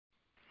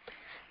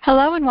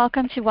Hello and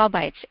welcome to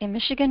WellBites, a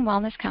Michigan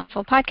Wellness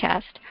Council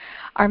podcast.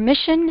 Our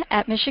mission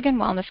at Michigan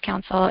Wellness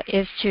Council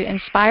is to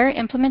inspire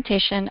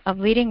implementation of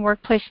leading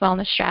workplace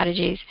wellness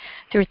strategies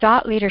through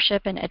thought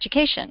leadership and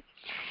education.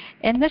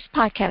 In this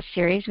podcast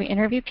series, we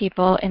interview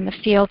people in the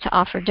field to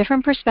offer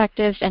different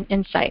perspectives and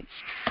insights.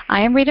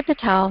 I am Rita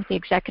Patel, the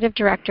Executive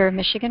Director of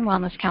Michigan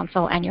Wellness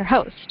Council and your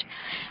host.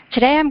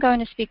 Today I'm going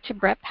to speak to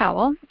Brett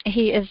Powell.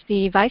 He is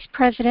the Vice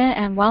President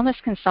and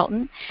Wellness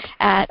Consultant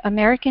at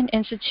American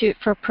Institute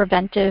for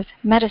Preventive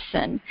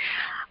Medicine.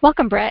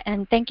 Welcome, Brett,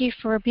 and thank you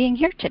for being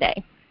here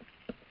today.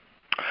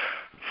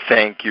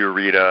 Thank you,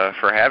 Rita,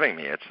 for having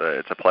me. It's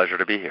a pleasure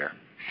to be here.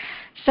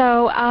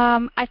 So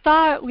I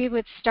thought we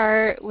would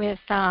start with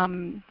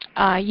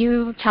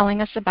you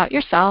telling us about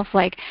yourself,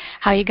 like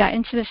how you got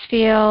into this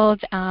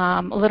field,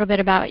 a little bit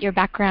about your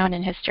background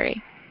and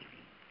history.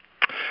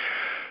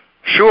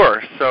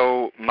 Sure.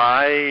 So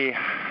my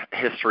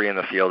history in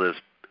the field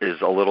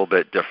is a little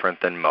bit different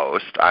than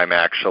most. I'm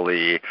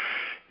actually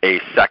a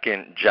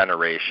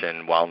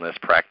second-generation wellness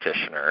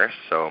practitioner.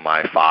 So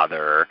my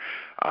father,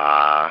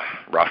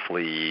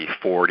 roughly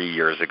 40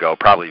 years ago,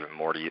 probably even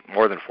more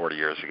than 40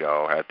 years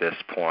ago at this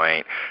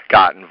point,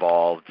 got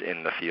involved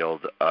in the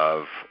field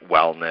of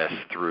wellness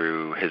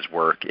through his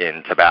work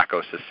in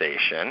tobacco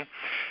cessation.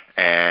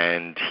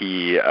 And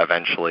he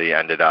eventually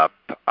ended up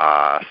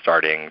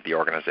starting the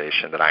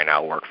organization that I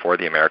now work for,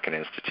 the American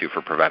Institute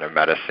for Preventive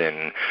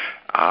Medicine.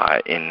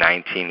 In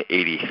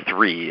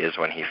 1983 is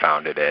when he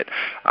founded it.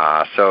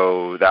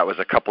 So that was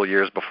a couple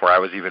years before I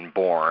was even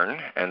born.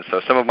 And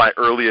so some of my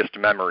earliest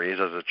memories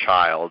as a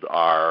child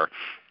are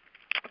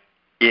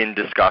in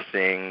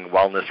discussing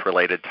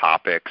wellness-related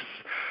topics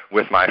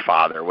with my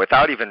father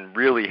without even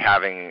really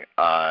having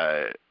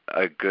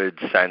a good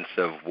sense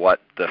of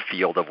what the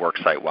field of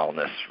worksite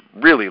wellness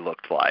really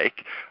looked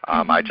like.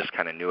 I just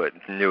kind of knew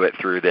it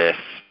through this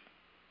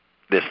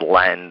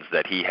lens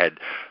that he had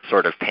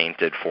sort of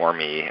painted for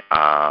me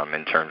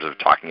in terms of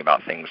talking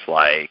about things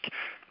like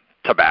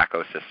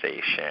tobacco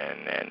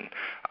cessation and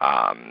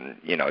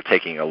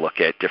taking a look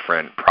at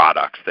different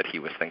products that he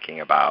was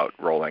thinking about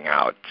rolling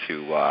out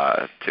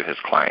to his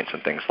clients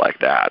and things like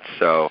that.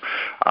 So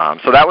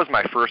that was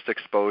my first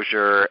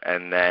exposure,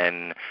 and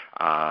then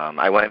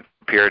I went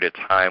a period of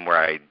time where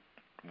I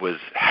was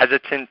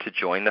hesitant to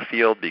join the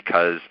field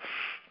because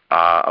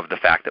of the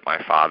fact that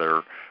my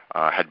father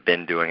had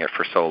been doing it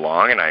for so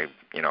long, and I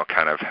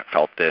kind of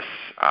felt this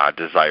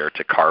desire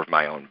to carve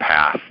my own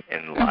path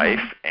in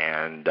life.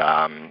 And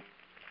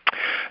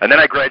then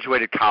I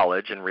graduated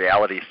college, and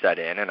reality set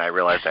in, and I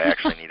realized I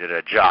actually needed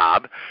a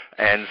job.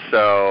 And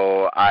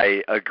so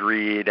I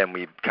agreed, and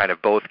we kind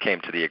of both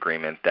came to the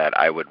agreement that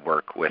I would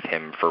work with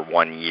him for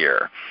 1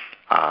 year.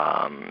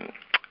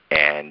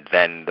 And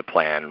then the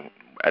plan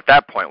at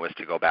that point was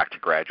to go back to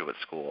graduate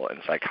school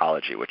in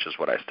psychology, which is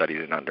what I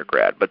studied in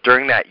undergrad. But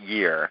during that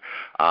year,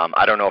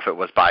 I don't know if it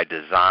was by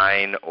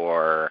design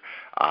or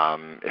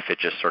if it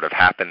just sort of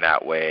happened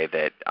that way,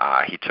 that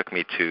he took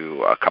me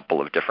to a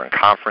couple of different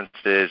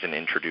conferences and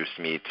introduced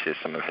me to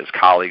some of his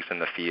colleagues in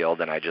the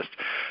field, and I just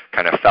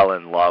kind of fell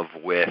in love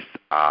with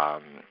a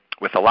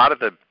lot of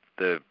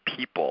the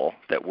people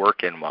that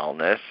work in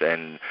wellness,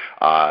 and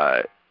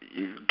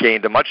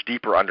gained a much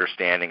deeper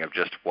understanding of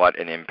just what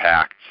an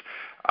impact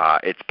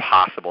it's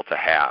possible to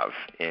have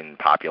in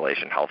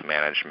population health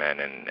management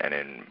and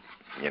in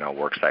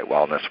worksite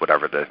wellness,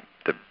 whatever the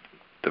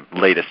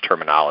latest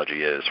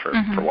terminology is for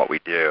what we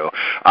do.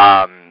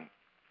 And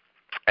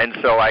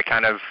so I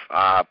kind of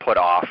put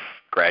off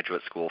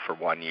graduate school for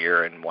 1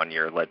 year, and 1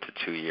 year led to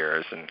 2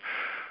 years, and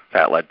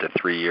that led to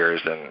 3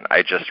 years, and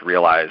I just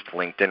realized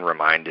LinkedIn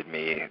reminded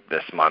me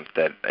this month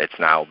that it's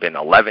now been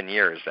 11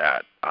 years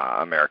at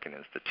American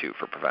Institute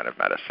for Preventive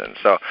Medicine.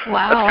 So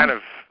wow.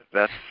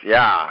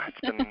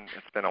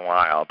 It's been a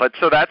while. But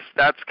so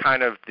that's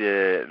kind of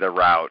the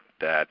route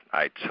that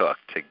I took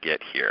to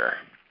get here.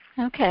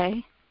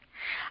 Okay.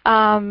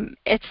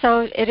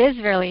 It is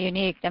really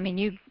unique. I mean,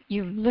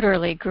 you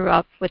literally grew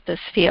up with this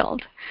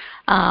field,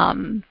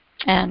 and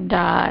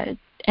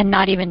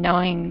not even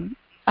knowing,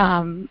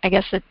 I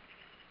guess, the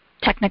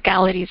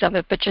technicalities of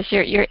it, but just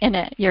you're in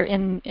it. You're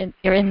in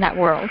that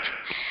world.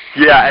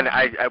 Yeah,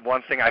 and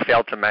one thing I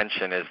failed to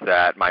mention is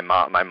that my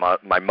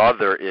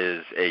mother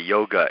is a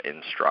yoga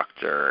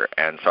instructor,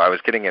 and so I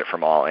was getting it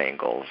from all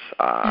angles.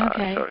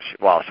 Okay. So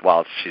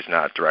while she's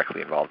not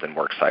directly involved in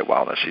worksite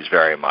wellness, she's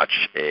very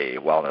much a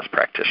wellness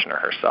practitioner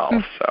herself.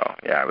 So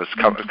yeah, it was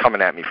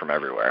coming at me from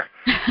everywhere.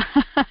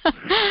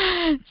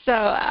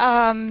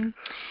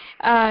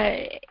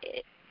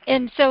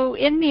 And so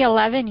in the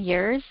 11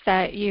 years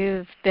that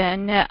you've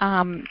been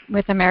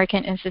with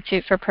American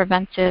Institute for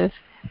Preventive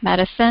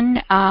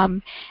Medicine,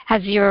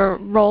 has your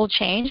role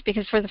changed?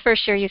 Because for the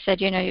first year you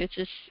said, you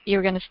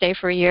were going to stay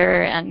for a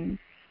year and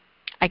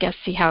I guess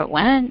see how it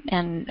went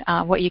and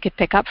what you could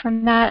pick up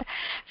from that.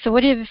 So how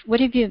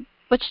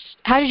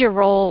did your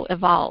role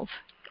evolve?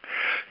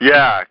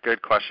 Yeah,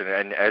 good question.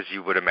 And as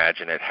you would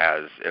imagine, it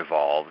has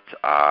evolved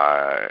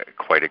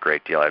quite a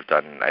great deal. I've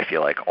done, I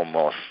feel like,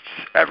 almost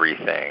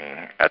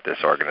everything at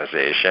this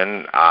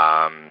organization.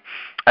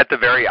 At the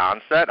very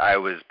onset, I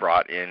was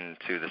brought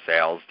into the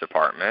sales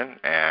department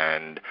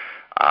and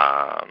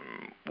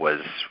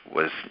was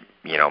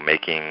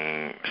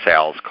making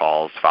sales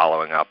calls,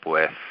 following up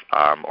with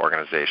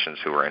organizations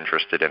who were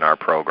interested in our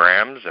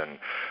programs, and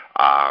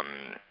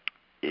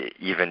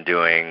even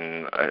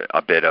doing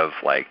a bit of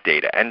like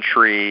data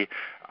entry.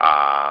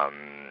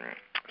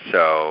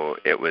 So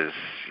it was,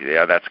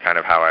 that's kind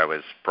of how I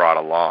was brought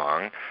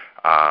along.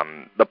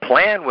 The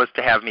plan was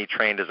to have me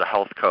trained as a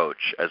health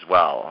coach as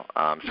well.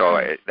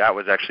 That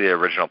was actually the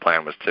original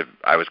plan,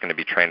 I was going to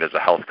be trained as a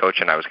health coach,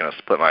 and I was going to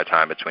split my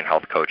time between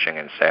health coaching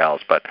and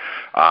sales. But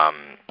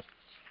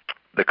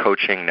the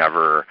coaching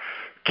never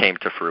came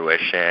to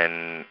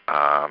fruition.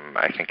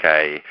 I think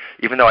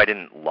even though I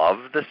didn't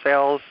love the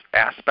sales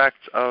aspect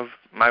of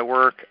my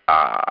work,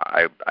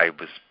 I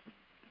was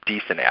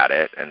decent at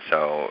it, and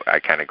so I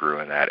kind of grew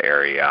in that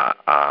area.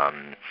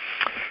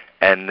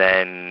 And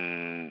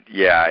then,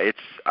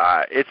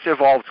 it's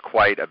evolved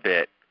quite a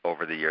bit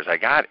over the years. I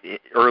got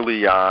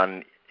early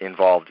on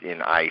involved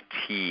in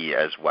IT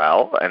as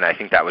well, and I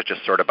think that was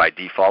just sort of by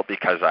default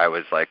because I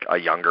was like a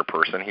younger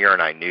person here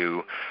and I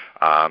knew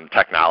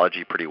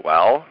technology pretty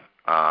well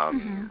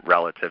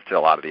relative to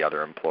a lot of the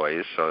other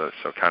employees, so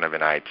kind of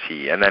in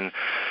IT. And then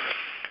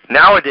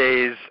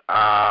nowadays,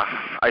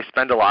 I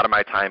spend a lot of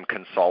my time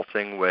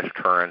consulting with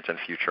current and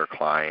future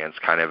clients,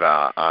 kind of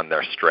on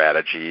their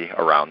strategy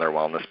around their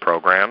wellness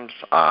programs.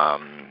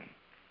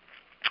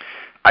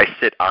 I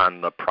sit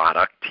on the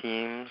product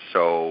team,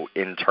 so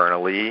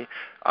internally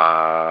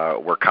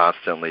we're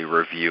constantly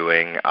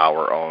reviewing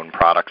our own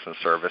products and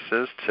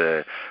services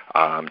to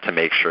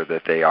make sure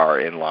that they are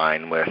in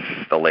line with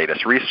the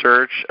latest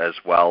research, as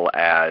well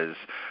as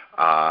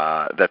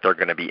that they're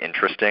going to be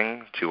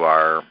interesting to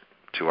our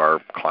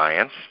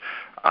clients.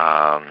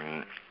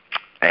 And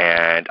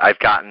I've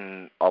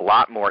gotten a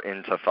lot more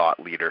into thought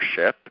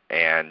leadership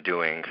and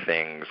doing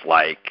things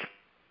like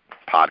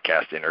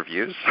podcast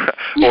interviews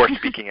or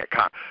speaking at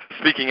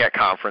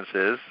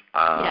conferences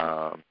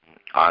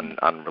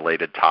on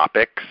related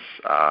topics.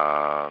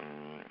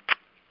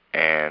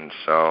 And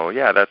so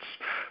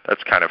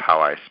that's kind of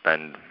how I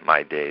spend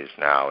my days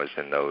now, is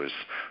in those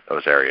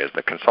areas: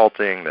 the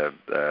consulting,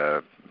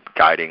 the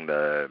guiding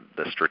the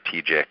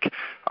strategic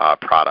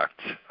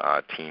product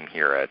team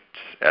here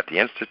at the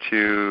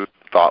Institute,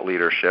 thought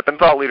leadership. And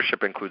thought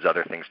leadership includes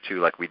other things too,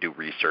 like we do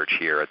research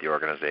here at the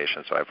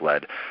organization, so I've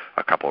led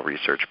a couple of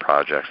research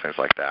projects, things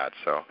like that.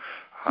 So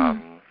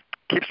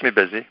keeps me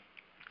busy.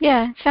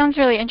 Yeah, sounds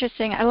really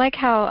interesting. I like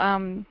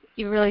how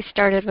you really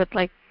started with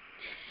like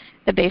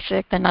the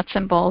basic, the nuts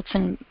and bolts,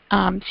 and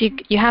so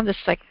you have this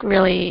like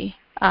really,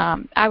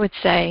 I would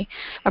say,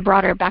 a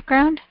broader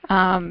background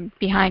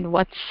behind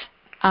what's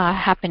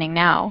happening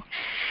now.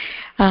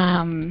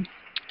 And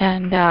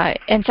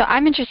so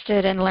I'm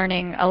interested in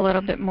learning a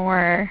little bit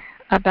more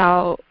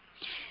about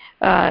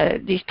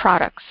these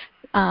products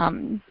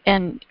and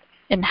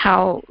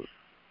how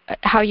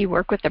you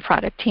work with the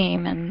product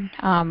team, and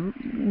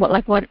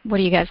what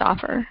do you guys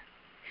offer?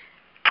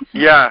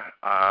 Yeah.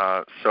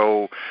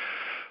 So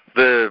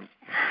the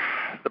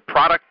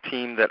product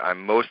team that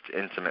I'm most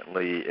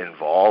intimately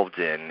involved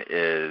in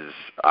is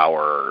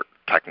our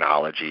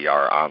technology,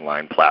 our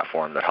online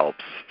platform that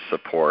helps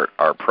support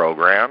our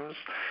programs.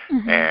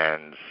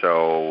 And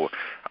so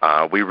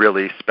we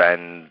really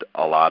spend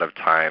a lot of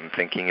time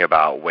thinking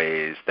about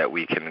ways that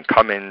we can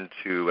come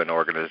into an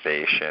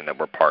organization that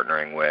we're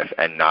partnering with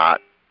and not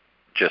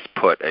just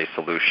put a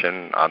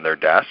solution on their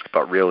desk,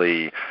 but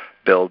really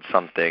build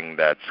something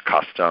that's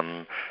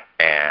custom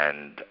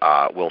and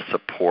will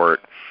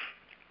support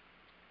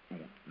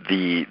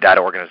that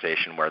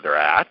organization where they're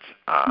at.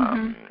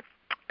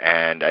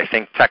 And I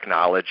think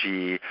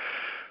technology,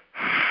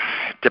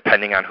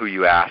 depending on who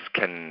you ask,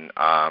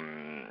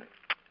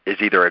 is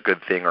either a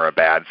good thing or a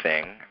bad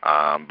thing.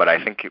 But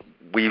I think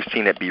we've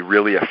seen it be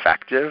really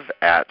effective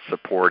at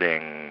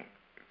supporting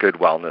good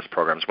wellness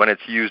programs when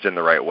it's used in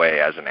the right way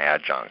as an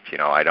adjunct.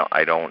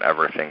 I don't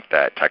ever think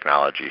that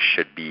technology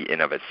should be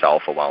in of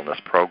itself a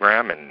wellness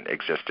program and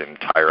exist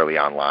entirely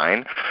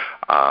online.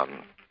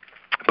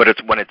 But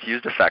it's when it's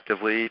used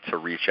effectively to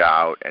reach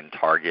out and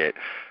target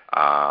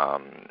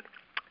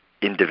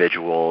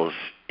individuals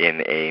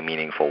in a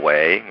meaningful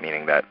way,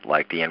 meaning that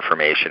like the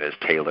information is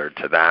tailored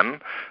to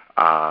them,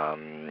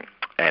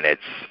 and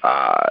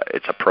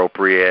it's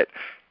appropriate,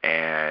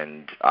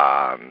 and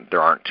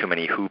there aren't too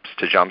many hoops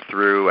to jump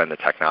through, and the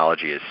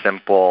technology is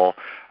simple.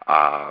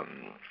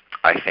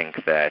 I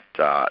think that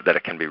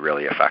it can be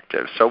really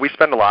effective. So we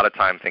spend a lot of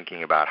time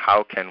thinking about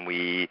how can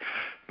we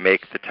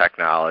make the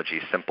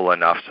technology simple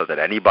enough so that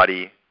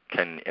anybody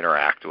can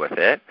interact with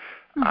it,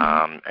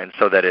 and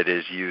so that it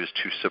is used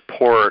to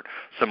support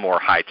some more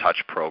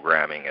high-touch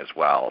programming as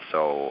well.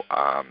 So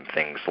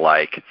things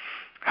like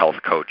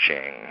health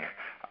coaching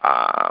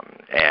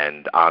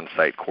and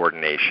on-site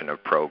coordination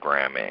of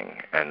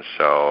programming. And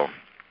so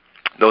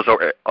those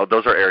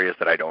are areas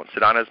that I don't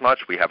sit on as much.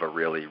 We have a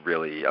really,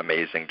 really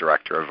amazing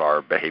director of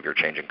our behavior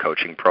change and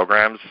coaching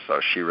programs. So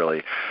she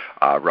really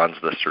runs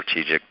the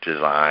strategic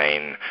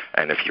design,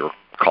 and if you're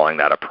calling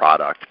that a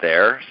product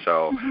there.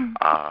 So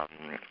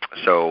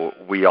so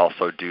we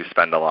also do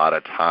spend a lot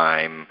of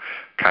time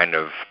kind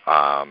of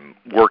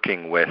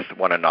working with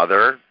one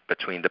another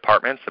between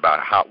departments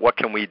about what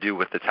can we do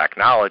with the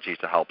technology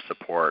to help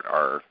support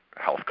our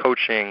health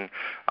coaching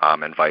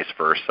and vice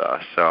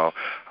versa. So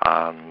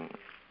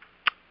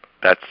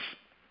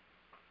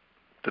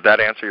did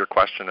that answer your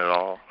question at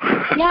all?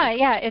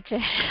 Yeah, it's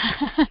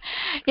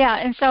yeah,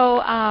 and so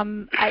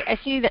I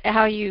see that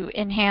how you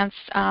enhance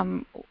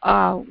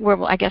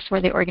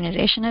where the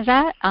organization is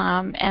at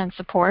and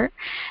support,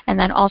 and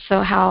then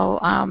also how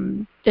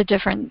the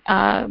different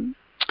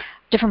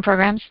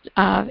programs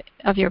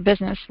of your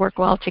business work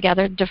well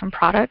together, different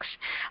products,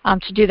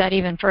 to do that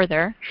even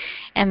further.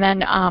 And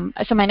then,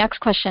 so my next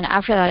question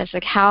after that is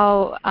like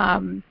how,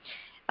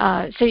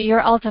 so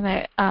your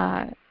ultimate,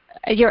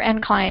 your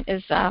end client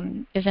is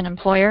an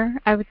employer,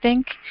 I would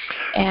think,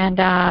 and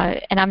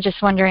I'm just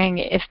wondering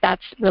if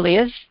that's really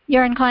is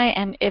your end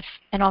client,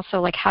 and also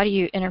like how do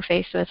you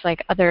interface with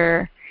like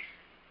other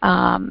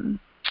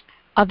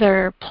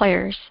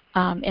players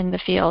in the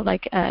field,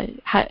 like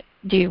how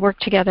do you work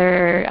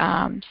together,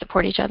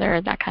 support each other,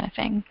 that kind of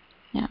thing?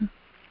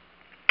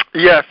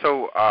 Yeah,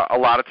 so a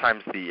lot of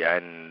times the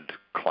end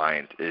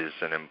client is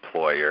an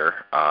employer,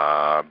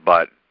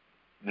 but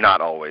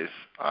not always.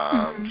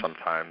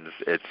 Sometimes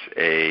it's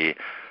a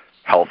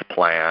health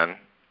plan,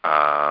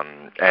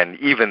 and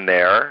even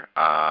there,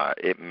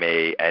 it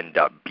may end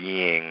up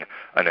being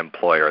an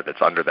employer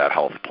that's under that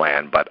health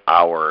plan, but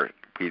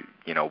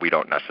we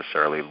don't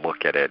necessarily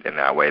look at it in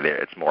that way.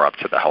 It's more up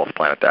to the health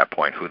plan at that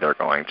point who they're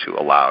going to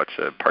allow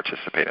to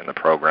participate in the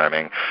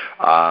programming.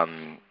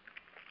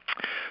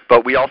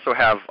 But we also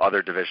have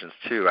other divisions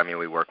too. I mean,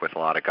 we work with a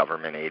lot of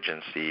government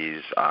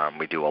agencies.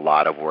 We do a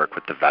lot of work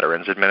with the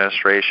Veterans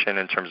Administration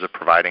in terms of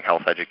providing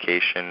health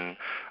education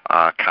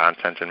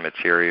content and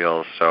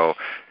materials. So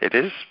it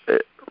is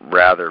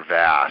rather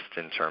vast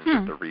in terms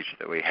of the reach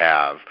that we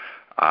have.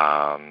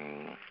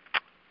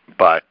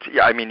 But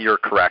yeah, I mean, you're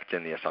correct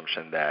in the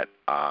assumption that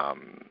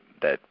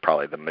that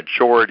probably the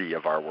majority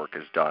of our work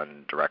is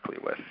done directly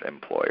with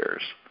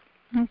employers.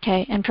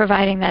 Okay, and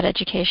providing that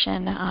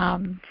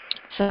education.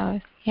 So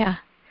yeah,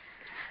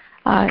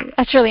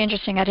 that's really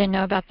interesting. I didn't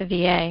know about the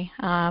VA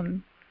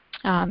and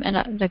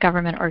the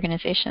government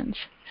organizations.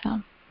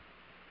 So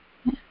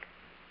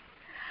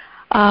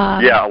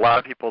yeah, a lot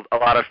of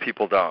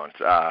people don't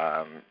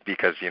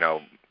because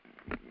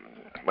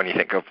when you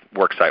think of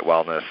worksite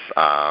wellness,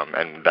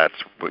 and that's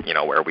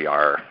where we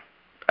are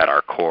at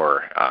our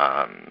core,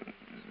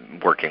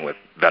 working with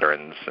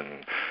veterans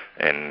and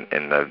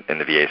in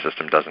the VA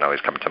system doesn't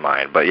always come to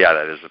mind. But yeah,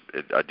 that is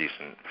a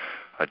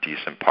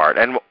decent part,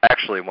 and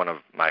actually one of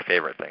my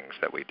favorite things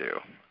that we do.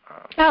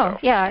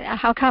 Yeah,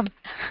 how come?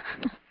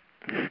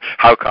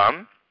 How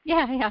come?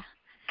 Yeah.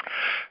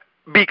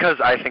 Because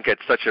I think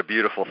it's such a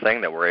beautiful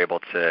thing that we're able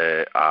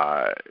to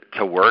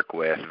work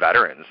with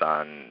veterans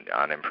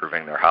on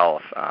improving their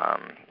health. I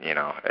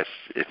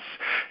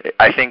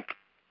think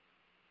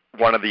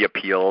one of the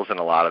appeals and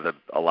a lot of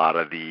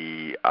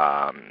the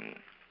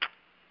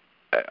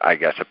I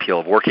guess appeal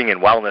of working in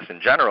wellness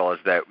in general is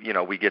that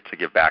we get to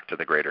give back to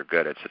the greater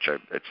good. It's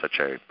such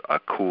a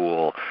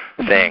cool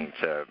thing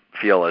to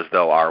feel as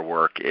though our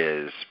work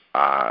is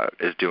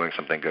doing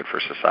something good for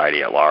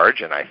society at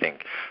large, and I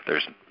think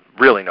there's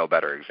really no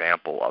better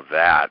example of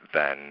that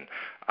than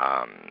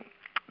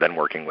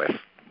working with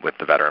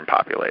the veteran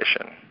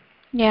population.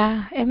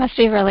 Yeah, it must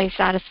be really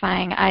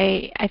satisfying.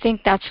 I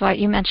think that's what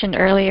you mentioned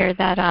earlier,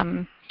 that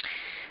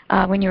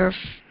when you were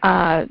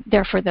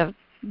there for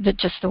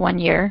just the 1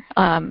 year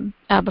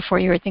before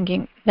you were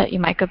thinking that you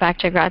might go back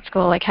to grad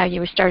school, like how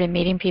you started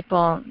meeting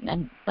people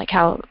and like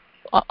how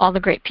all the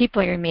great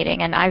people you're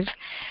meeting. And I've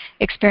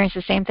experienced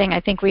the same thing.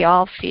 I think we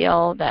all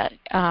feel that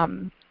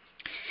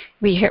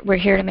we're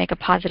here to make a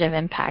positive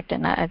impact,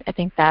 and I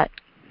think that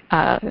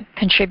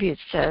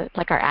contributes to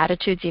like our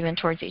attitudes even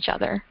towards each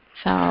other.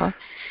 So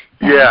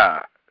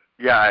yeah,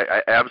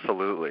 I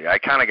absolutely. I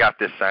kind of got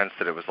this sense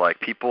that it was like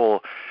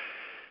people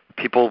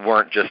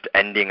weren't just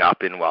ending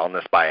up in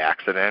wellness by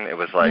accident. It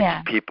was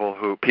like people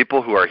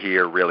who are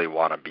here really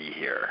want to be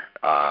here.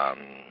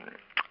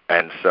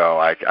 And so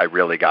I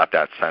really got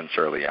that sense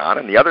early on.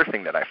 And the other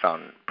thing that I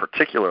found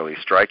particularly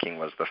striking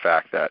was the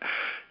fact that,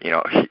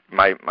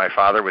 my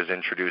father was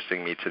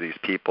introducing me to these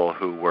people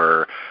who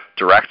were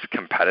direct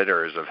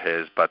competitors of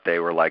his, but they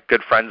were like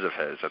good friends of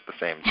his at the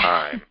same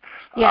time.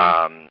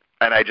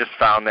 And I just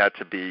found that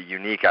to be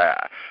unique.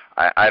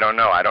 I don't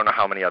know. I don't know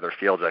how many other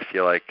fields. I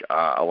feel like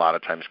a lot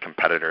of times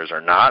competitors are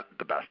not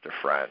the best of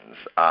friends.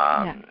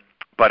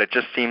 But it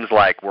just seems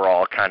like we're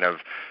all kind of,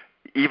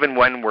 even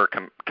when we're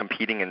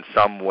competing in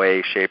some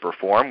way, shape, or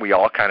form, we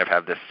all kind of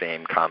have this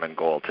same common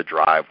goal to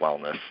drive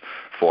wellness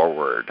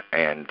forward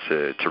and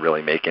to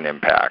really make an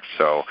impact.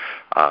 So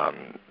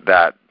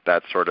that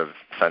that sort of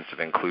sense of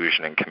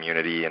inclusion and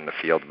community in the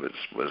field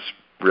was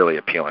really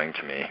appealing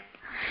to me.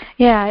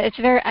 Yeah, it's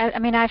very. I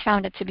mean, I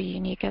found it to be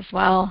unique as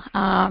well.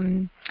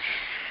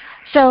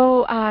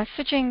 So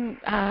switching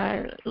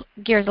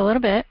gears a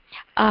little bit,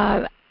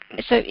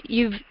 so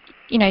you've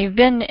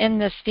been in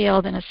this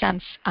field in a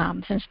sense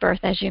since birth,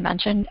 as you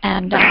mentioned,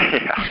 and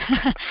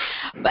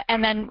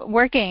and then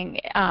working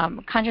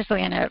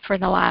consciously in it for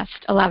the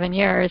last 11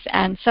 years.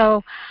 And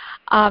so,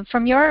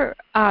 from your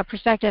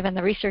perspective and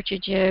the research you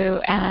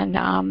do,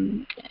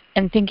 and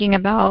thinking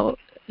about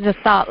the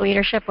thought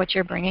leadership, what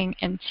you're bringing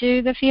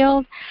into the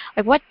field,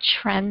 like what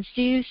trends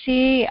do you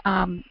see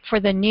for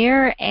the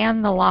near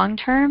and the long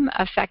term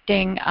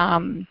affecting?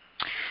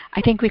 I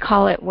think we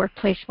call it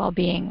workplace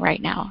well-being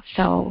right now.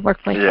 So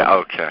workplace. Yeah.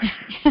 Okay.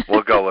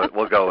 We'll go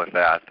with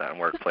that then.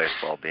 Workplace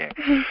well-being.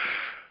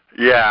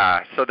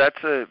 Yeah. So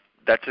that's a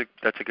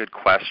good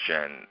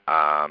question.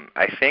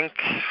 I think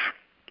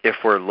if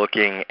we're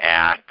looking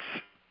at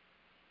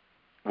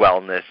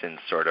wellness in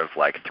sort of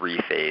like three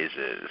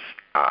phases,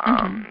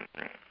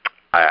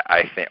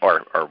 I think,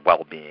 or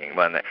well-being.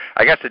 When it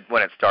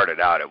started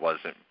out, it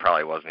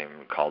probably wasn't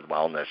even called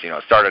wellness.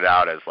 It started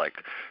out as like,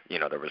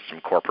 there was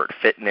some corporate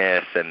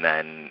fitness, and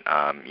then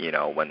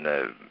when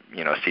the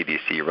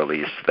CDC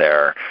released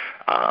their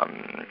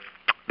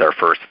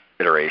first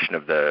iteration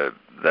of the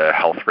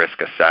health risk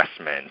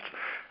assessment.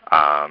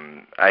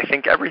 I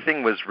think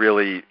everything was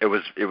really it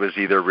was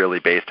either really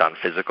based on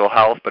physical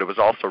health, but it was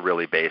also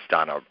really based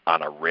on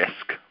a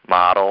risk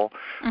model.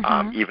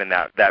 Even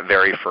that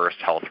very first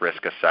health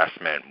risk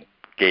assessment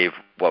gave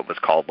what was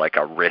called like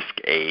a risk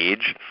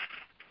age.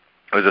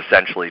 It was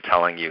essentially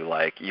telling you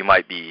like you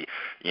might be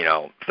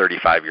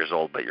 35 years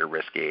old, but your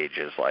risk age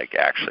is like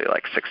actually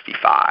like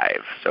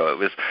 65. So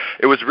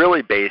it was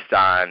really based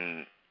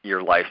on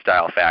your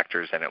lifestyle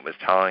factors, and it was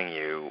telling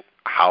you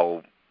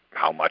how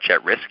much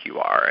at risk you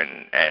are,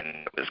 and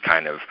it was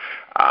kind of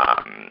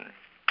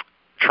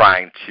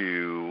trying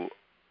to,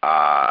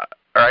 or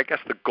I guess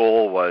the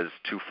goal was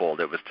twofold.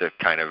 It was to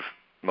kind of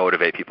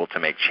motivate people to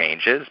make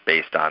changes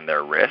based on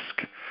their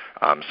risk.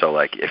 So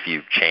like if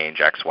you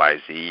change X, Y,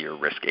 Z, your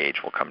risk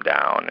age will come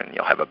down and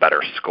you'll have a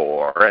better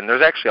score. And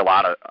there's actually a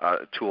lot of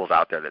tools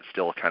out there that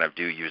still kind of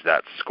do use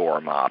that score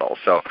model.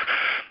 So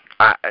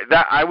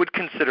I would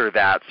consider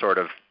that sort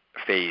of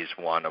phase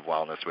one of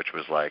wellness, which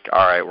was like,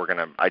 all right, we're going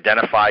to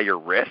identify your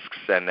risks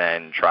and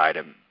then try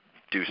to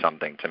do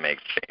something to make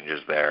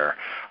changes there.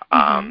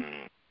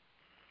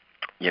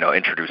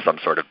 Introduce some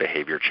sort of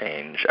behavior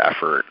change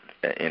effort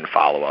in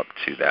follow-up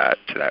to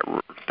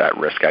that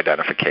risk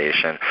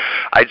identification.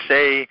 I'd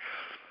say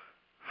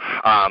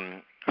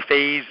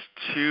phase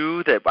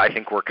two that I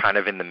think we're kind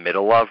of in the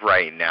middle of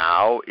right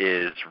now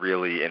is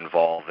really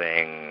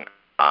involving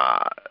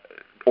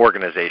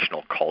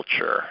organizational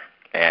culture,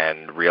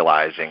 and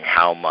realizing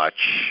how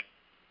much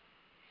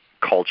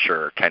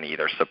culture can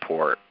either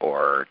support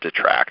or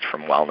detract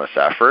from wellness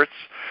efforts.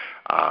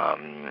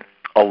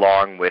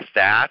 Along with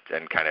that,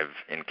 and kind of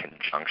in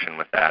conjunction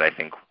with that, I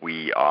think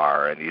we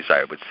are, and these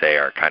I would say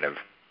are kind of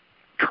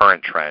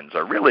current trends,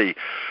 are really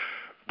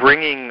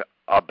bringing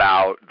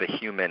about the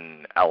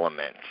human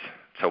element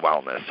to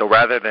wellness. So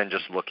rather than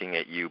just looking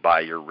at you by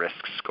your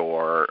risk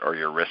score or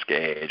your risk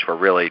age, we're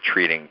really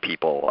treating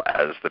people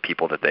as the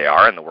people that they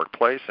are in the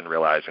workplace and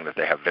realizing that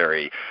they have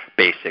very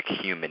basic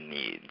human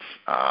needs.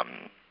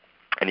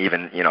 And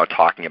even,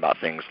 talking about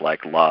things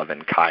like love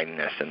and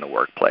kindness in the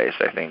workplace,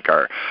 I think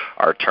are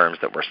terms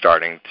that we're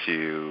starting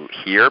to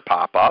hear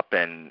pop up,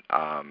 and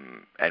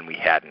we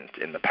hadn't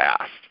in the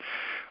past.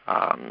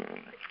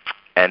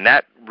 And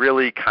that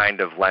really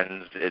kind of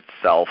lends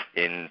itself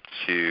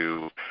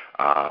into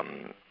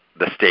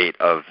the state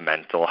of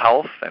mental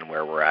health and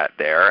where we're at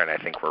there. And I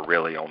think we're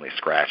really only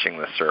scratching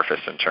the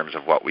surface in terms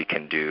of what we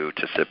can do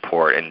to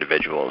support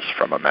individuals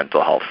from a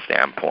mental health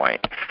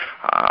standpoint.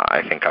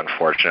 I think,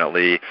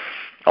 unfortunately,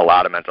 a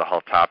lot of mental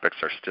health topics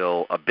are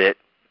still a bit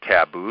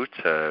taboo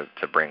to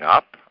bring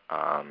up,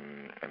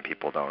 and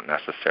people don't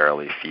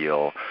necessarily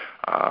feel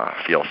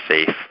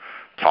safe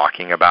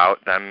talking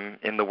about them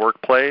in the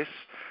workplace.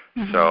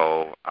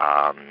 So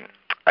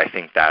I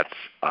think that's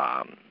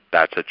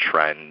a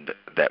trend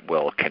that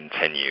will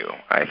continue,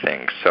 I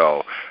think.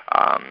 So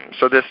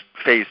this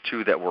phase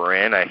two that we're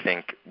in, I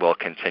think, will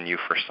continue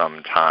for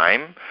some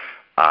time.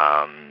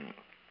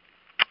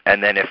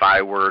 And then if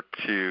I were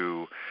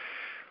to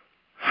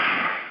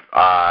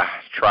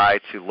try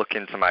to look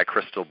into my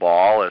crystal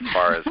ball as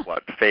far as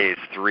what phase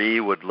three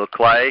would look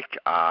like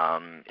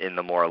in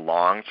the more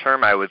long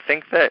term, I would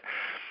think that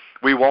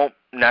we won't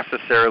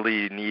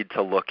necessarily need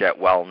to look at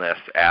wellness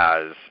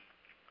as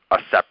a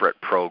separate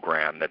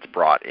program that's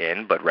brought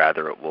in, but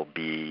rather it will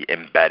be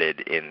embedded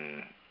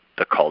in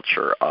the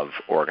culture of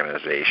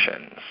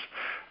organizations.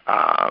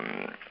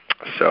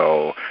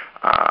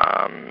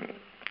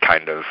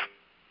 Kind of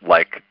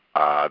like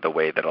the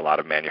way that a lot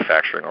of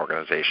manufacturing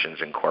organizations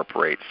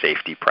incorporate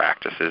safety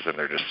practices, and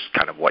they're just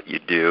kind of what you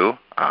do.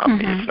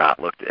 It's not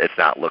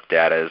looked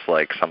at as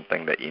like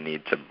something that you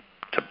need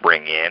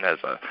bring in as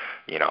a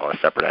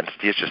separate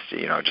entity. It's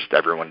just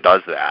everyone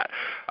does that.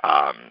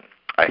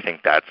 I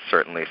think that's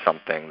certainly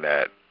something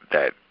that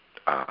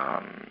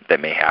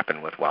may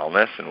happen with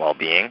wellness and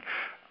well-being.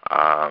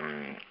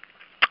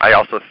 I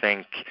also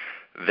think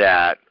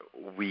that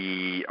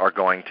we are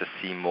going to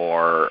see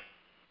more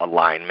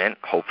alignment,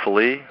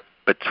 hopefully,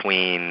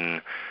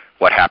 between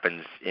what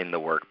happens in the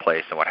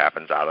workplace and what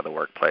happens out of the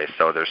workplace.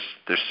 So there's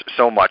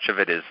so much of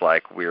it is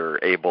like we're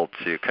able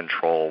to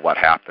control what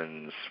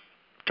happens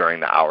during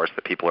the hours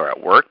that people are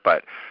at work,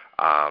 but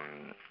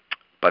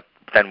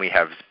then we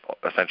have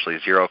essentially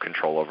zero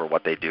control over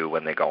what they do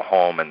when they go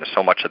home, and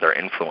so much of their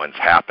influence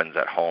happens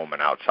at home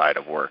and outside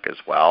of work as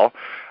well.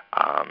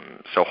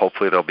 So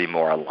hopefully there'll be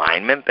more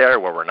alignment there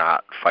where we're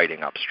not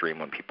fighting upstream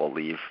when people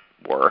leave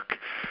work.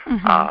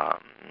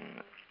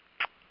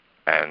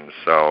 And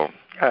so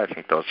I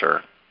think those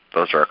are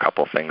a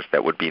couple things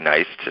that would be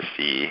nice to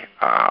see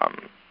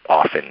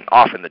off in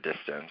the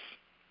distance.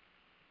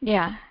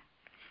 Yeah.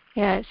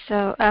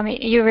 So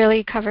you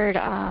really covered.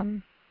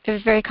 It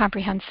was very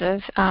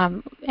comprehensive,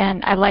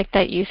 and I like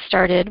that you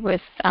started with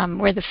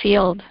where the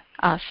field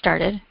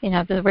started.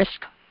 The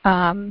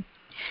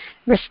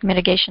risk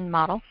mitigation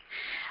model,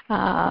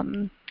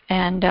 and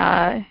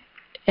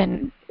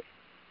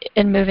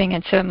moving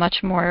into a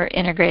much more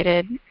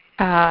integrated,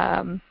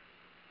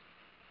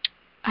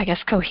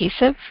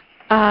 cohesive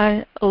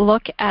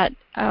look at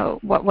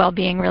what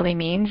well-being really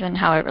means and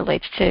how it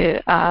relates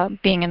to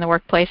being in the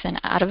workplace and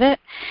out of it.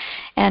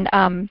 And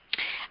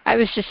I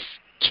was just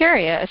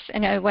curious,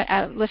 and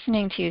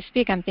listening to you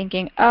speak, I'm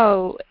thinking,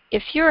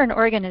 if you're an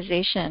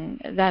organization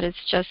that is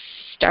just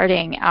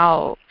starting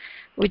out,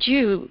 would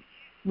you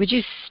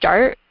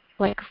start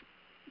with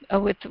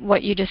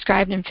what you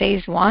described in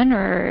phase one,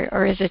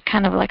 or is it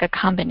kind of like a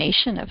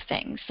combination of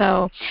things?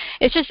 So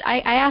it's just I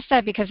ask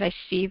that because I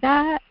see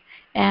that,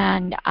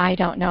 and I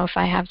don't know if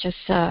I have just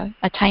a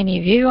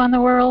tiny view on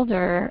the world,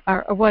 or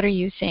what are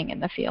you seeing in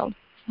the field?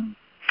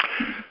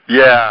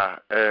 Yeah.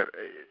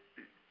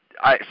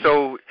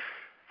 So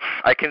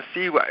I can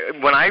see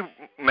when I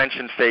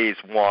mentioned phase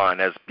one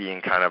as being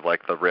kind of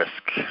like a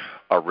risk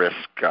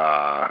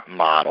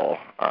model,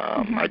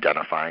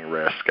 identifying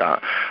risk.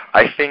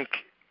 I think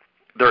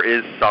there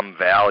is some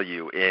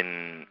value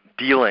in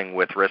dealing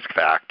with risk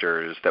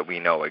factors that we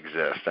know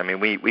exist. I mean,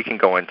 we can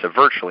go into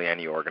virtually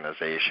any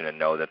organization and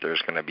know that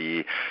there's going to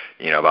be,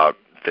 about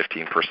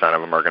 15%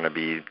 of them are going to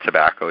be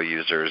tobacco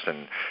users,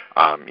 and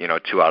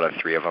 2 out of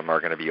 3 of them are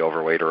going to be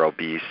overweight or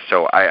obese.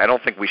 So I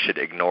don't think we should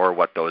ignore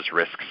what those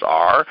risks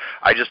are.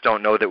 I just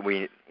don't know that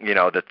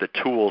that the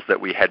tools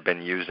that we had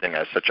been using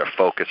as such a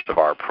focus of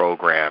our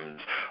programs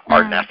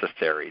are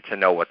necessary to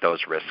know what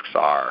those risks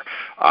are.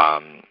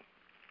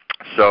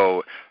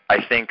 So I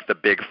think the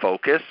big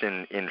focus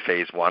in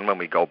phase one, when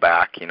we go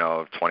back,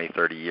 20,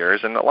 30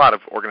 years, and a lot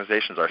of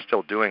organizations are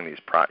still doing these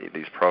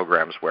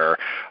programs where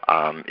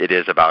it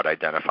is about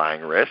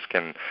identifying risk,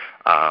 and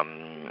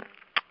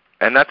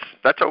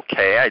that's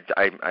okay.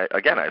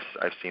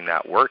 I've seen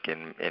that work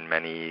in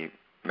many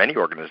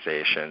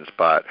organizations,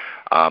 but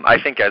I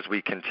think as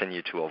we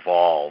continue to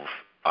evolve,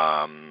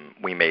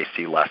 we may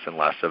see less and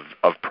less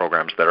of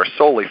programs that are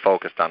solely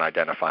focused on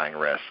identifying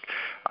risk.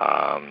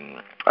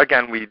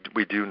 Again,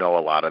 we do know a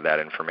lot of that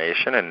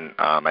information, and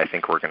I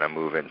think we're going to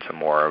move into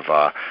more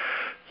of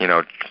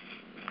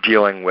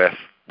dealing with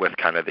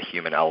kind of the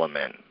human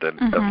element,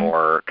 the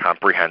more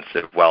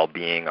comprehensive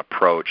well-being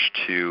approach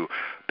to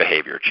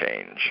behavior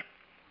change.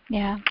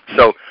 Yeah.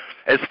 So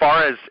as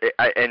far as,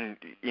 and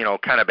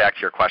kind of back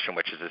to your question,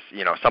 which is,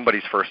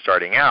 somebody's first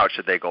starting out,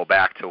 should they go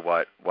back to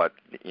what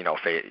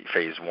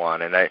phase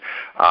one? And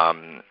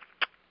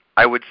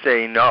I would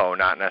say no,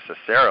 not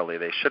necessarily.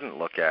 They shouldn't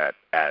look at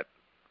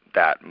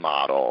that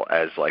model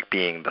as like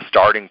being the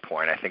starting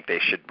point. I think they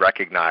should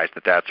recognize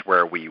that that's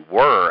where we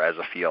were as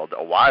a field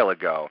a while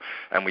ago,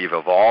 and we've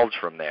evolved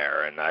from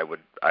there. And I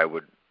would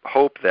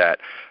hope that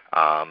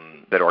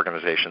that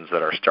organizations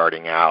that are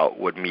starting out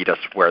would meet us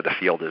where the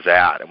field is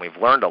at, and we've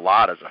learned a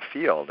lot as a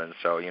field. And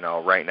so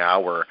right now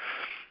we're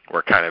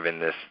kind of in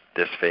this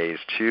phase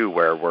two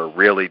where we're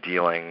really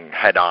dealing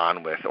head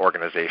on with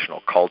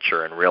organizational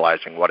culture and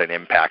realizing what an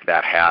impact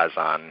that has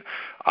on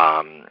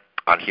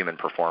human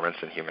performance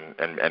and human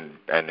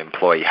and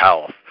employee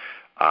health.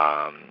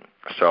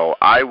 So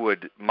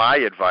my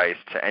advice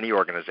to any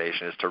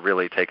organization is to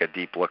really take a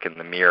deep look in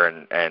the mirror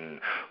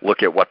and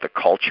look at what the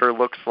culture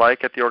looks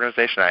like at the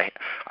organization.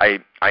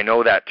 I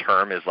know that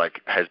term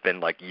has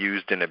been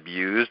used and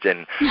abused,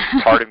 and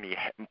part of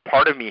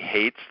me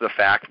hates the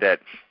fact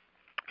that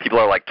people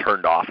are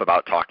turned off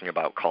about talking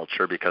about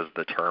culture because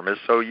the term is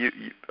so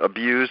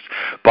abused,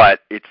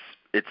 but it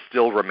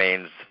still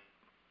remains,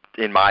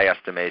 in my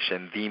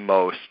estimation, the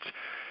most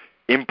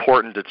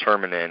important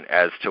determinant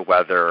as to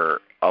whether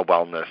a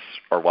wellness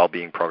or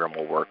well-being program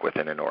will work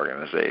within an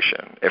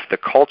organization. If the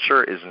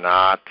culture is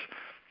not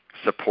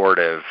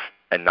supportive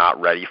and not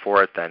ready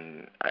for it,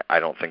 then I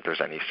don't think there's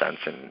any sense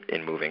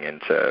in moving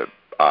into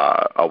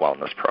a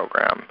wellness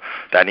program.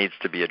 That needs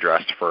to be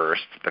addressed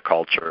first, the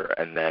culture,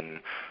 and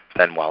then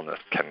wellness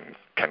can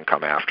can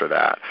come after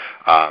that.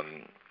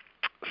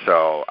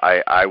 So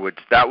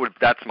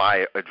that's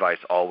my advice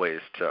always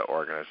to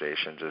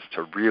organizations, is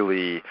to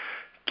really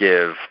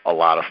give a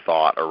lot of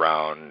thought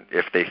around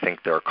if they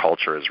think their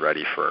culture is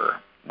ready for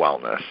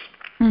wellness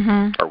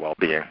or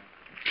well-being.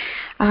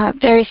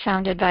 Very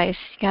sound advice.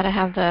 You got to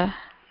have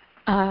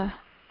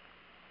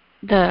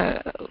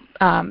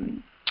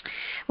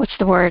what's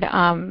the word?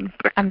 I'm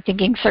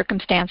thinking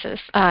circumstances.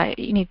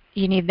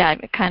 You need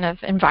that kind of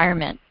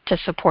environment to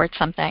support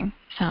something.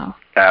 So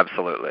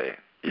absolutely,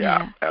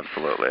 yeah.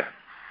 Absolutely.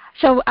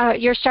 So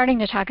you're starting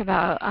to talk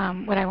about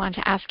what I want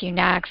to ask you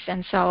next,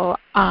 and so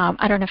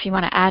I don't know if you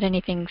want to add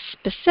anything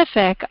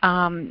specific.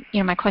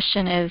 My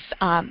question is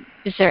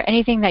there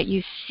anything that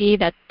you see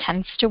that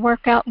tends to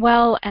work out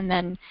well, and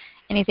then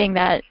anything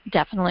that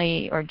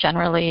definitely or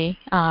generally,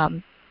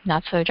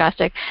 not so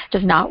drastic,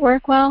 does not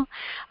work well?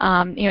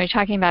 You're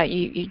talking about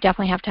you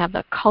definitely have to have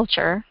the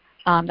culture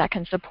that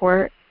can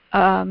support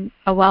a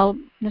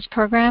wellness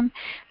program,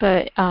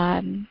 but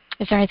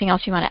is there anything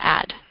else you want to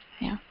add?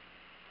 Yeah.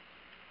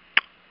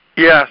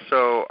 Yeah,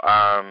 so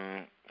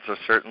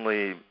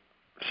certainly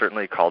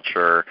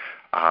culture,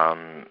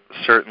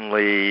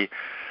 certainly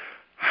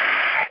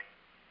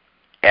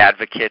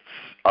advocates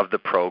of the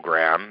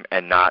program,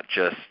 and not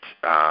just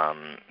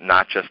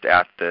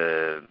at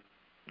the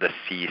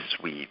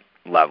C-suite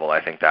level.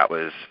 I think that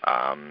was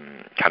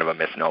kind of a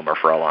misnomer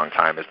for a long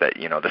time, is that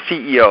the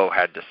CEO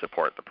had to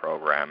support the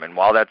program. And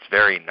while that's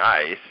very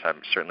nice,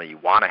 certainly you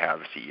want to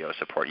have CEO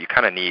support, you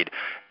kind of need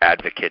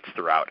advocates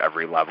throughout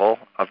every level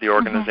of the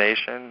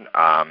organization.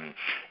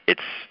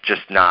 It's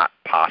just not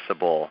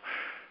possible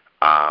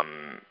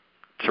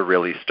to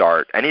really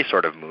start any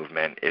sort of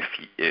movement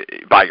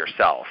by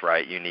yourself,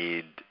 right? You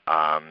need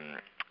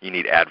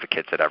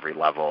advocates at every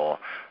level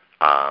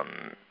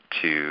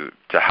to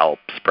help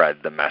spread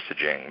the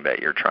messaging that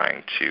you're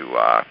trying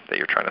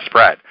to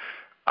spread.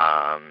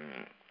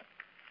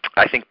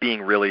 I think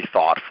being really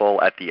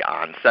thoughtful at the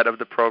onset of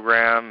the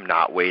program,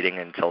 not waiting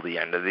until the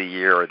end of the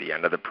year or the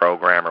end of the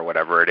program or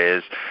whatever it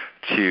is,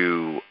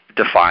 to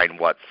define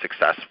what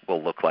success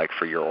will look like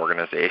for your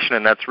organization.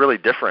 And that's really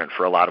different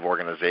for a lot of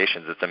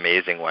organizations. It's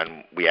amazing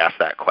when we ask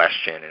that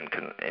question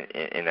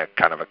in a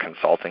kind of a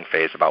consulting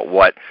phase about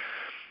what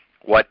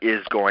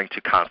is going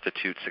to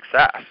constitute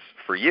success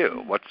for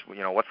you. What's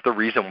the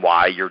reason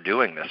why you're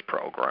doing this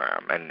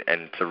program,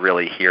 and to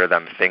really hear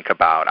them think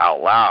about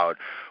out loud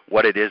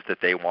what it is that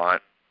they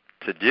want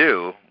to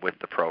do with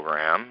the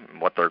program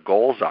and what their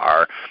goals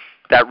are.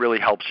 That really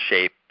helps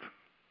shape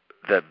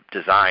the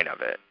design of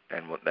it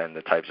and then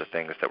the types of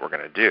things that we're going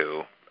to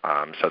do,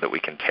 so that we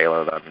can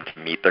tailor them to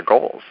meet their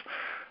goals.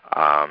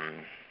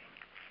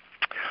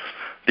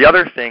 The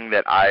other thing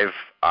that I've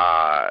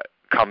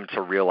come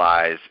to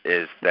realize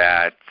is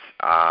that,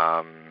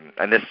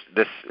 and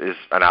this is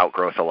an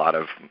outgrowth from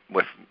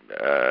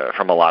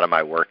a lot of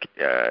my work,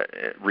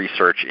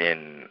 research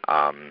in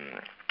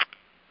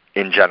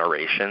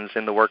generations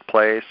in the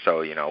workplace. So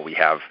we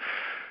have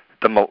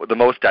the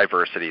most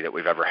diversity that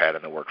we've ever had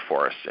in the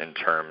workforce in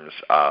terms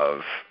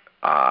of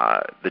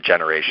the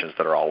generations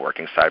that are all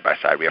working side by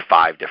side. We have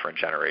 5 different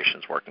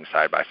generations working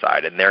side by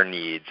side, and their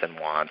needs and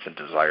wants and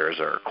desires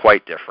are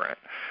quite different.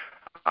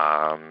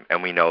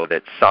 And we know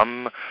that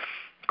some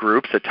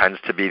groups, it tends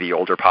to be the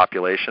older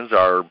populations,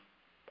 are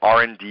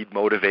indeed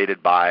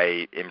motivated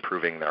by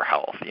improving their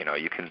health.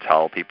 You can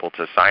tell people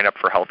to sign up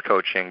for health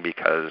coaching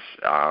because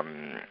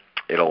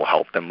it'll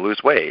help them lose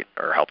weight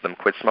or help them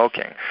quit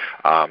smoking.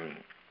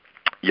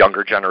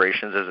 Younger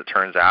generations, as it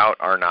turns out,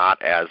 are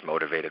not as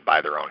motivated by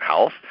their own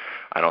health.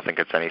 I don't think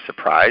it's any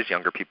surprise.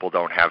 Younger people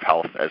don't have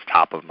health as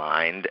top of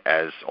mind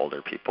as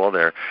older people.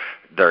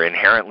 They're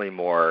inherently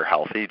more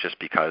healthy just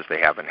because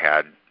they haven't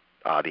had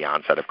the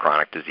onset of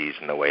chronic disease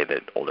in the way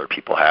that older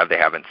people have. They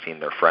haven't seen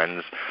their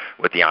friends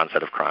with the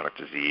onset of chronic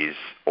disease,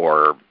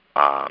 or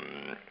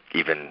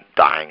even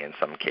dying in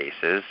some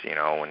cases.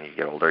 When you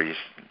get older, you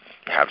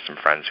have some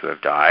friends who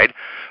have died.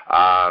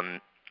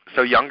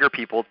 So younger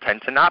people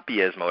tend to not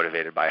be as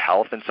motivated by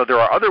health, and so there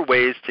are other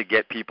ways to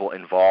get people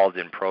involved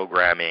in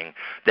programming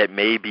that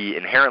may be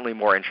inherently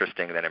more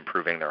interesting than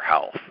improving their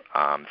health.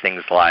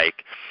 Things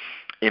like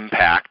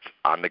impact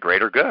on the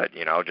greater good,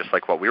 just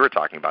like what we were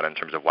talking about in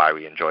terms of why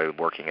we enjoy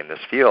working in this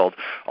field.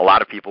 A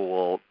lot of people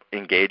will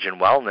engage in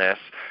wellness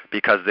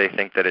because they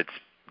think that it's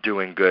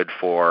doing good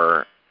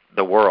for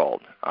the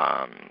world,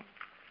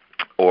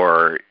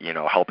 or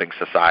helping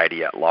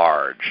society at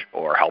large,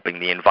 or helping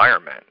the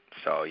environment.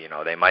 So,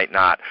 they might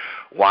not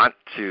want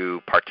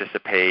to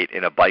participate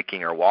in a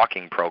biking or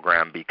walking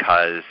program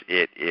because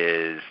it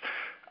is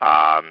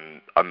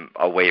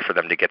a way for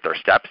them to get their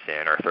steps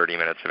in, or 30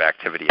 minutes of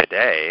activity a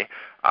day,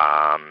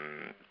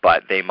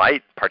 but they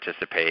might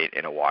participate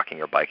in a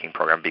walking or biking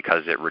program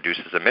because it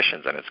reduces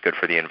emissions and it's good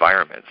for the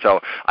environment.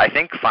 So I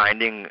think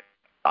finding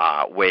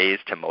ways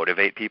to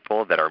motivate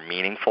people that are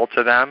meaningful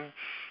to them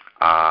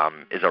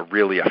is a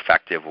really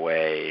effective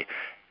way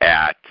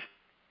at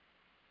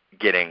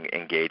getting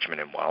engagement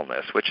in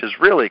wellness, which is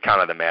really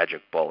kind of the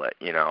magic bullet.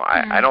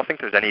 I don't think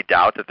there's any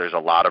doubt that there's a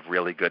lot of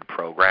really good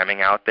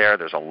programming out there.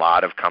 There's a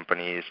lot of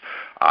companies.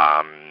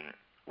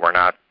 We're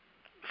not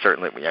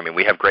certainly,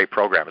 we have great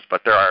programs,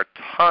 but there are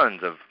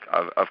tons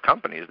of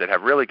companies that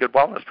have really good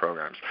wellness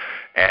programs.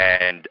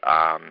 And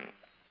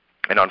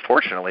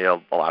unfortunately,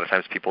 a lot of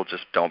times people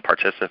just don't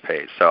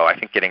participate. So I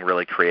think getting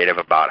really creative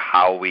about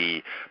how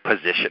we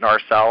position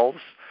ourselves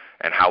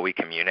and how we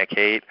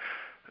communicate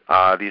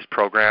these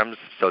programs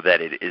so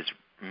that it is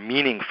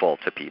meaningful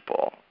to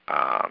people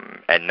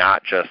and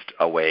not just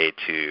a way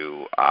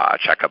to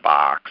check a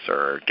box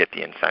or get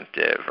the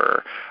incentive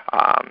or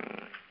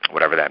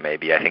whatever that may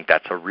be. I think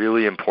that's a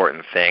really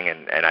important thing,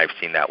 and I've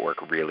seen that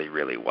work really,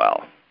 really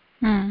well.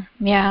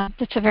 Yeah,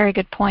 that's a very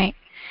good point.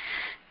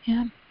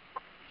 Yeah.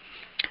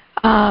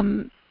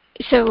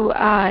 So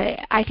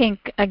I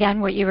think,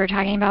 again, what you were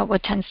talking about,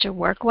 what tends to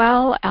work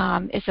well,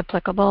 is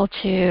applicable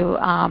to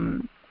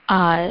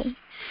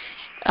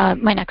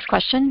my next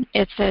question.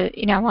 It's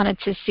I wanted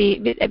to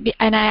see,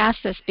 and I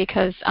asked this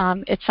because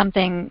it's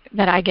something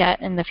that I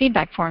get in the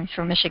feedback forms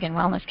for Michigan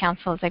Wellness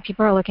Council. It's like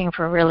people are looking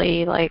for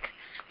really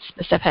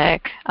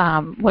specific,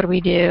 what do we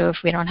do if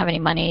we don't have any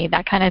money,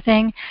 that kind of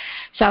thing.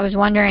 So I was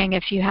wondering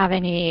if you have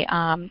any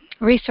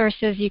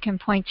resources you can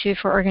point to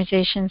for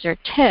organizations or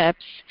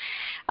tips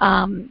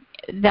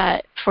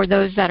that for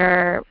those that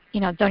are,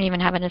 don't even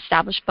have an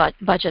established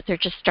budget, they're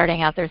just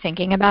starting out, they're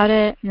thinking about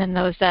it, and then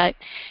those that,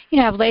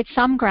 have laid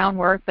some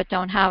groundwork but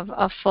don't have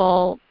a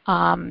full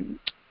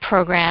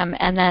program.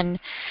 And then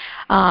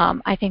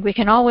I think we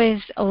can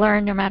always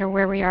learn no matter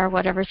where we are,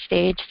 whatever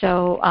stage.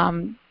 So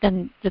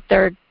then the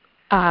third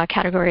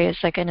category is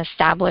like an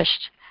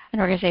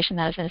organization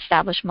that has an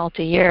established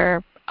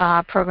multi-year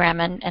program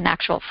and an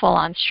actual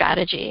full-on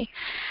strategy.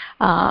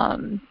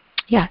 So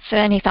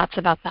any thoughts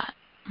about that?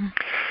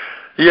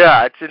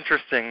 Yeah, it's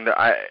interesting.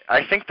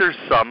 I think there's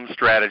some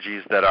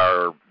strategies that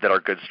are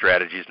good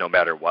strategies no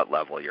matter what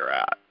level you're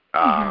at.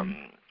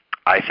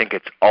 I think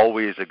it's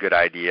always a good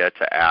idea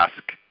to ask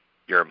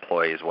your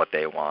employees what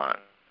they want.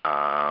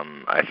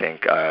 I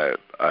think a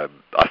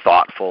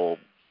thoughtful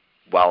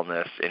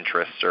wellness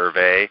interest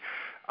survey,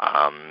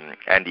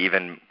 and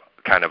even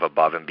kind of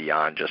above and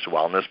beyond just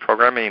wellness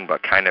programming,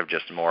 but kind of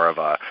just more of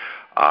a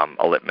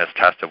litmus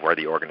test of where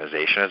the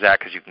organization is at,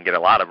 because you can get a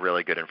lot of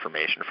really good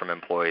information from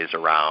employees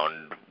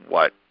around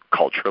what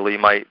culturally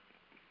might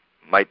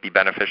be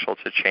beneficial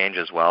to change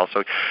as well.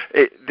 So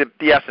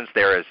the essence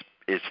there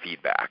is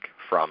feedback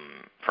from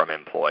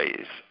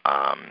employees.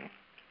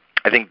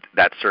 I think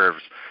that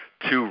serves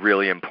two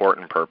really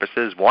important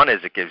purposes. One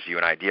is it gives you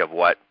an idea of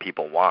what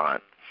people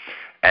want,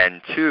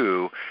 and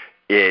two,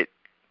 it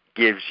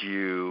gives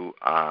you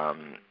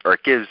it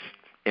gives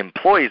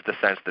employees the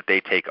sense that they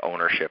take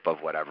ownership of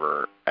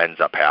whatever ends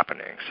up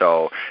happening.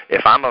 So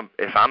if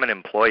I'm an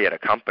employee at a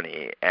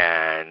company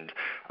and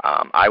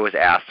I was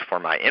asked for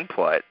my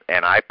input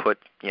and I put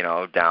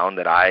down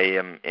that I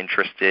am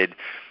interested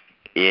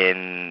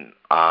in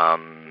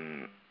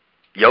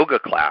yoga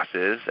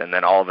classes, and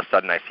then all of a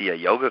sudden I see a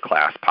yoga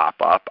class pop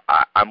up,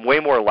 I'm way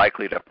more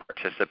likely to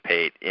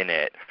participate in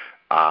it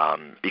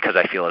because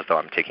I feel as though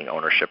I'm taking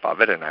ownership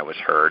of it and I was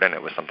heard and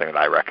it was something that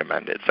I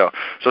recommended. So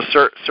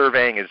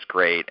surveying is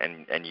great,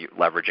 and you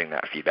leveraging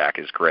that feedback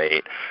is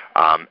great.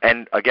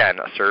 And again,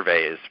 a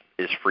survey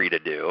is free to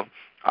do.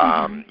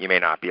 You may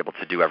not be able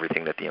to do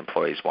everything that the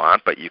employees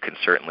want, but you can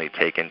certainly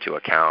take into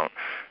account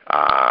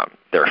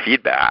their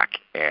feedback,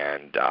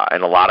 and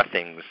a lot of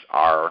things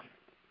are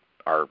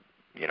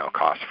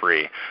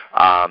cost-free.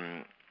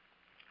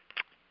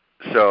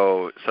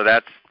 So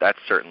that's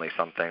certainly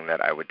something that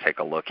I would take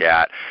a look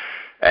at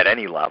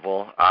any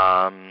level.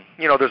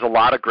 There's a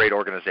lot of great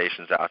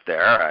organizations out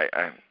there.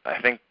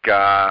 I think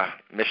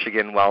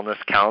Michigan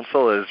Wellness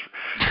Council is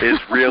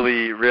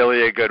really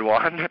really a good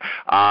one.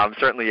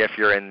 Certainly, if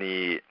you're in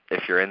the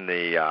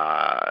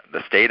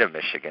state of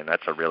Michigan,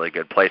 that's a really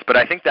good place. But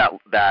I think that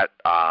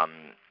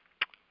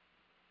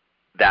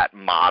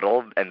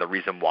model and the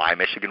reason why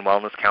Michigan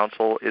Wellness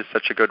Council is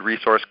such a good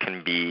resource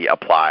can be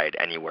applied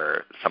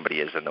anywhere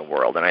somebody is in the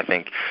world. And I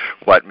think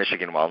what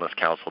Michigan Wellness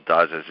Council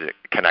does is it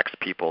connects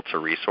people to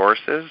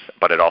resources,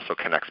 but it also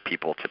connects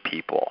people to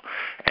people.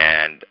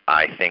 And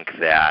I think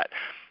that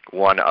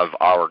one of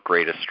our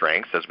greatest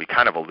strengths, as we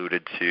kind of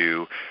alluded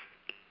to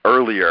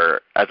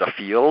earlier as a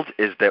field,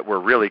 is that we're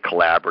really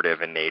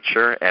collaborative in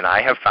nature. And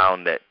I have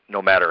found that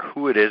no matter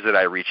who it is that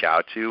I reach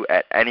out to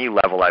at any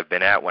level I've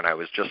been at, when I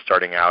was just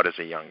starting out as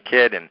a young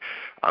kid, and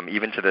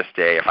even to this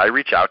day, if I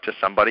reach out to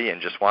somebody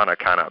and just want to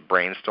kind of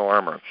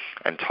brainstorm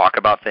and talk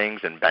about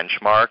things and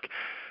benchmark,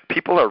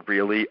 people are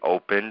really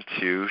open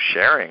to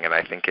sharing. And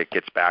I think it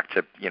gets back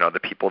to the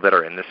people that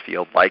are in this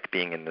field like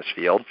being in this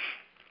field,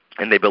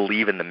 and they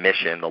believe in the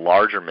mission, the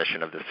larger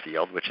mission of this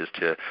field, which is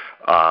to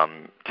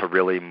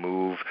really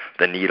move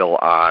the needle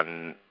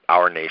on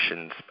our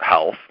nation's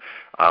health,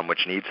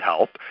 which needs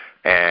help.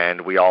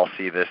 And we all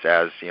see this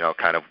as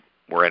kind of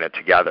we're in it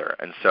together.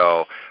 And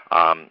so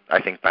I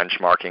think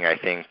benchmarking, I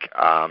think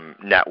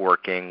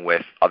networking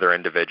with other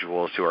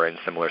individuals who are in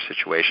similar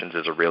situations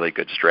is a really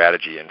good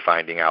strategy in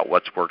finding out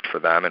what's worked for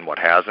them and what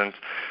hasn't.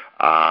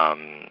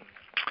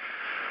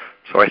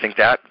 So I think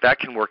that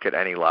can work at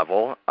any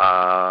level.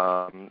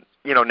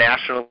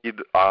 Nationally,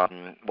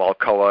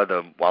 WELCOA,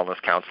 the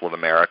Wellness Council of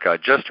America,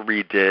 just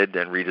redid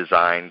and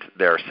redesigned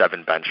their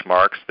 7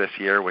 benchmarks this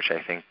year, which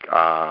I think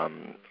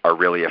are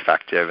really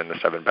effective. And the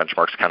 7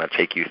 benchmarks kind of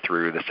take you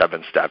through the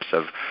 7 steps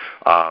of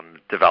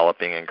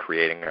developing and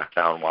creating a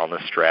sound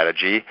wellness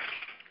strategy.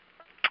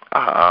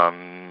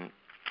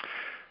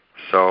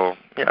 So,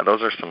 yeah,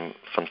 those are some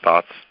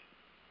thoughts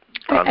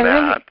on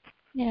that.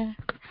 Yeah.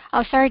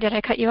 Oh, sorry, did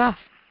I cut you off?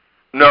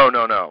 No.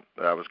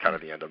 That was kind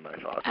of the end of my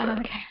thoughts there.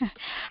 Okay.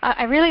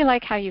 I really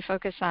like how you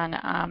focus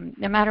on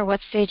no matter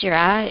what stage you're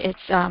at,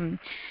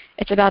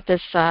 it's about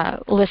this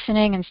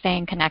listening and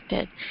staying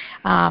connected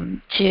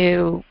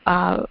to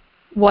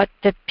what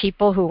the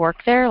people who work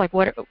there, like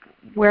where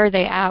are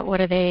they at,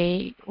 what are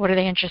they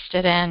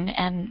interested in,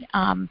 and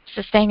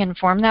so staying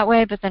informed that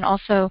way, but then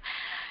also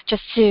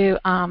just to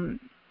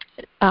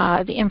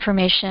the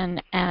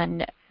information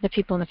and the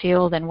people in the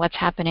field and what's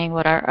happening,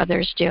 what are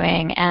others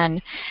doing,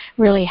 and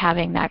really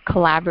having that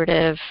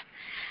collaborative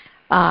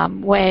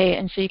way.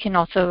 And so you can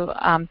also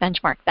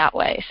benchmark that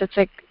way. So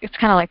it's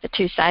kind of like the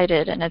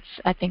two-sided, and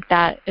I think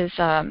that is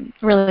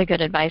really good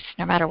advice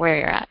no matter where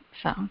you're at.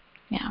 So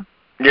yeah.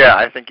 Yeah,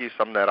 I think you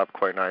summed that up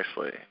quite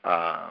nicely.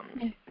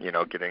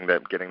 Getting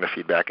the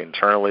feedback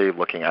internally,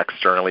 looking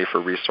externally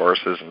for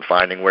resources, and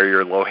finding where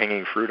your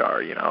low-hanging fruit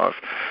are.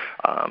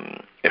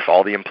 If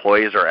all the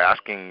employees are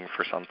asking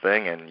for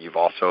something, and you've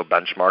also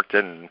benchmarked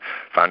it and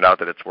found out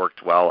that it's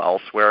worked well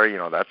elsewhere,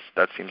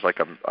 that seems like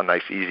a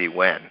nice, easy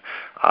win.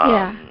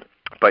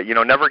 But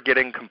never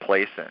getting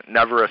complacent,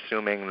 never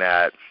assuming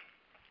that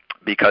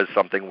because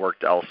something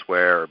worked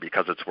elsewhere or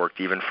because it's worked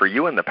even for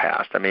you in the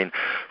past. I mean,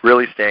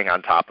 really staying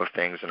on top of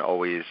things and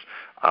always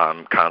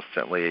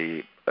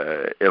constantly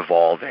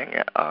evolving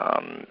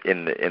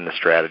in the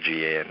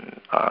strategy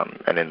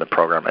and in the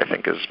program, I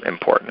think, is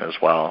important as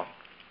well.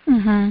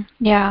 Mm-hmm.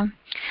 Yeah,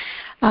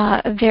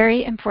 a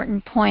very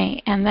important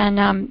point. And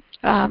then,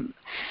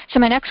 so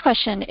my next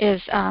question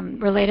is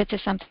related to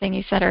something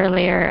you said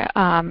earlier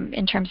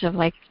in terms of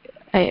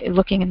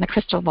looking in the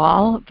crystal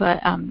ball,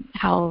 but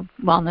how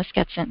wellness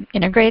gets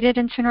integrated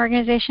into an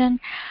organization,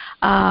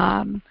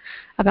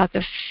 about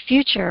the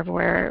future of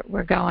where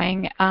we're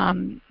going.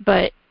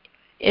 But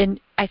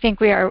I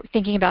think we are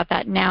thinking about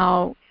that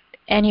now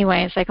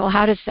anyway. It's like, well,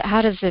 how does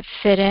it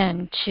fit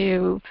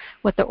into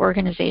what the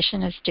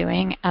organization is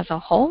doing as a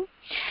whole?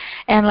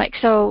 And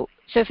so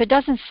if it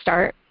doesn't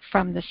start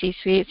from the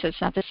C-suite, so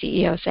it's not the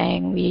CEO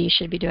saying we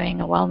should be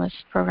doing a wellness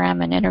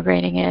program and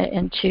integrating it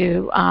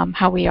into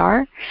how we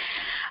are,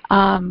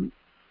 and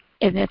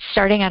it's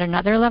starting at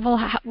another level,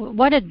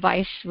 what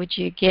advice would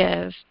you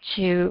give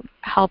to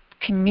help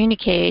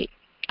communicate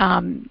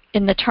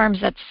in the terms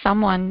that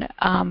someone,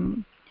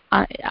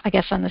 I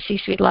guess on the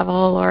C-suite level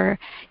or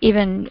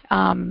even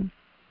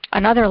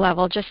another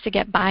level, just to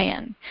get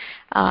buy-in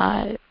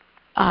on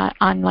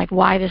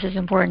why this is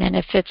important and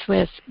it fits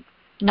with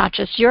not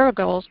just your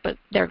goals, but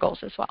their goals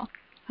as well.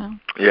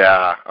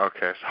 Yeah,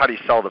 okay. So how do you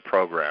sell the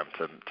program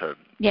to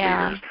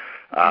leaders?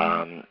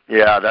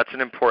 Yeah, that's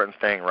an important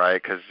thing,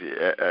 right? Because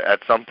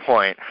at some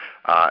point,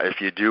 if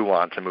you do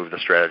want to move the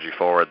strategy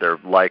forward, there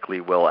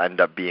likely will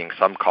end up being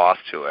some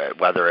cost to it,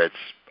 whether it's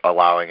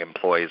allowing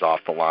employees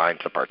off the line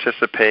to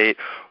participate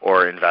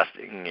or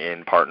investing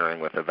in partnering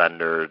with a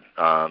vendor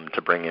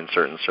to bring in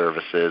certain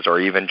services, or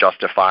even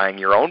justifying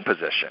your own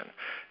position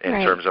in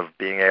terms of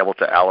being able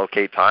to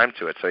allocate time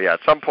to it. So yeah,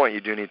 at some point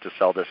you do need to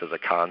sell this as a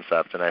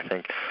concept, and I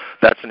think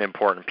that's an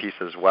important piece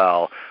as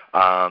well.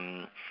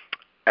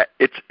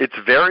 It's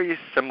very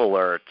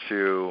similar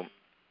to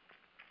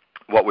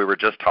what we were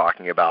just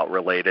talking about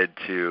related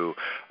to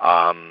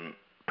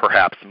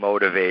perhaps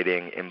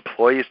motivating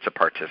employees to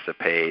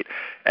participate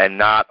and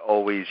not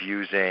always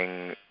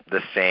using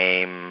the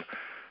same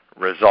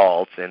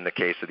results. In the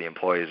case of the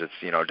employees,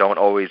 it's, don't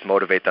always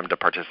motivate them to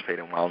participate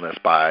in wellness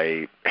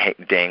by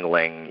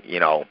dangling,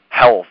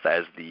 health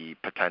as the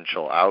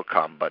potential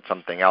outcome, but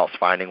something else,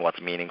 finding what's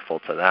meaningful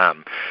to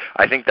them.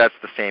 I think that's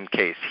the same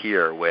case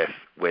here with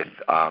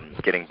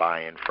getting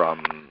buy-in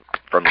from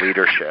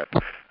leadership.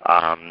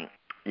 And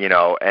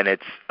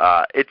it's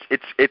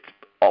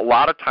a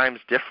lot of times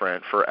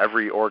different for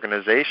every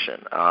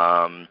organization.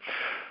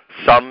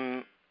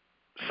 Some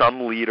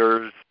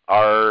leaders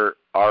are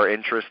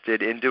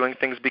interested in doing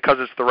things because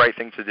it's the right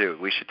thing to do.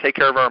 We should take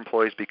care of our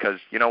employees because,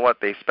 you know what,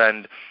 they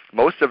spend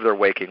most of their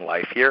waking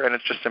life here, and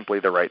it's just simply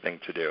the right thing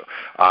to do.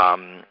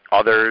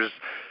 Others,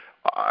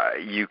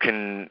 you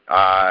can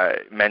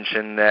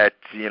mention that,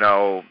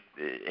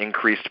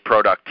 increased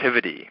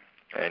productivity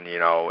and,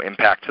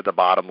 impact to the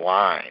bottom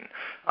line.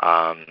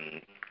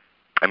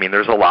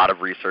 There's a lot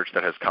of research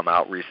that has come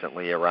out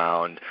recently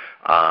around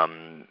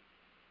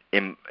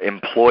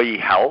employee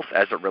health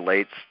as it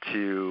relates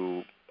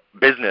to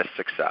business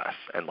success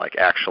and like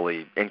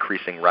actually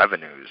increasing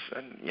revenues.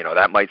 And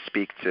that might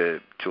speak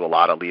to a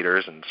lot of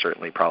leaders, and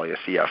certainly probably a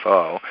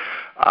CFO.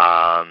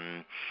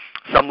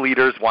 Some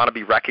leaders want to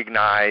be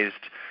recognized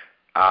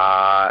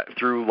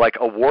through like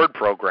award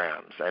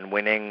programs and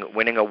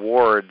winning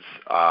awards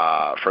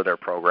for their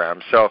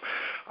programs. So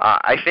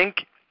I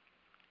think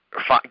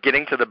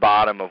getting to the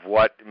bottom of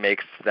what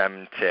makes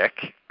them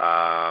tick,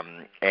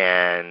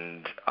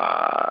 and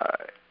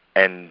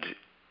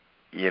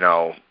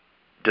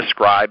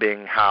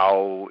describing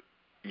how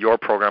your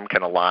program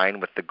can align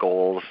with the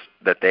goals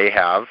that they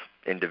have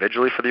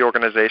individually for the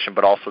organization,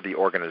 but also the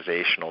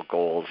organizational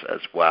goals as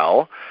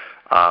well,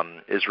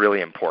 is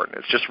really important.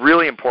 It's just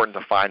really important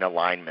to find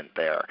alignment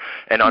there.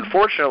 And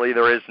unfortunately,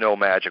 there is no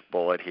magic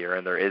bullet here,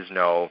 and there is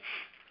no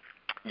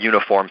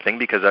uniform thing,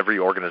 because every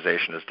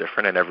organization is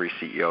different and every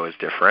CEO is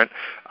different.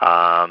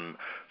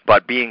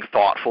 But being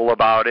thoughtful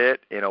about it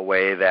in a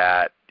way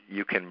that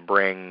you can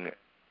bring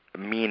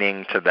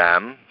meaning to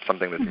them,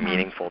 something that's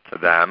meaningful to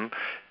them,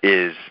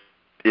 is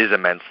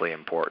immensely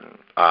important.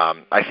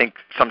 I think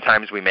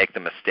sometimes we make the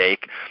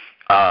mistake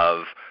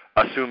of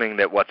assuming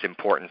that what's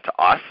important to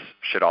us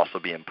should also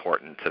be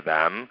important to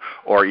them,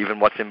 or even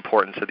what's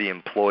important to the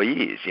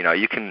employees.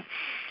 You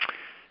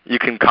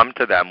can come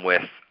to them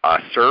with a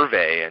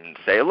survey and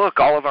say, look,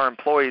 all of our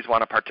employees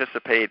want to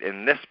participate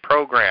in this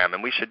program,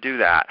 and we should do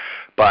that.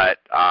 But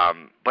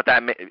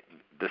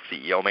the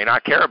CEO may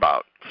not care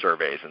about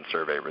surveys and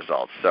survey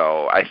results.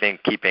 So I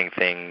think keeping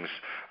things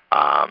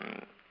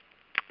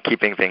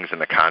in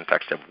the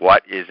context of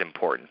what is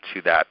important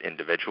to that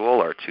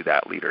individual or to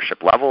that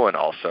leadership level, and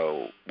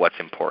also what's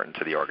important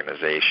to the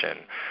organization,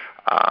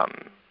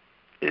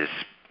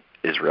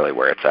 is really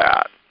where it's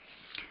at.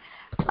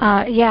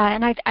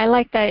 And I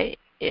like that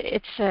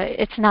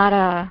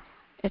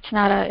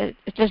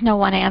there's no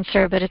one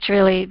answer, but it's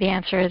really, the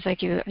answer is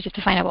like you just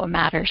to find out what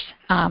matters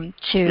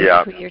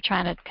to who you're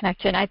trying to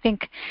connect to. And I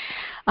think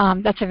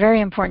that's a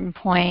very important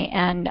point.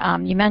 And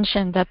you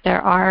mentioned that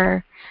there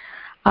are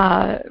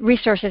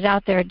resources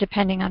out there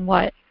depending on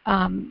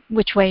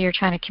which way you're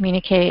trying to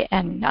communicate,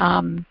 and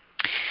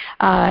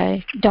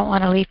don't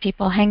want to leave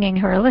people hanging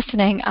who are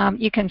listening.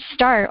 You can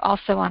start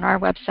also on our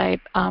website,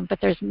 but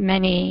there's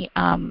many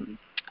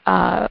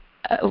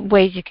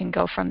ways you can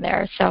go from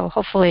there. So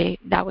hopefully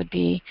that would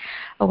be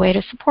a way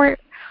to support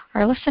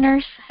our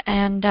listeners.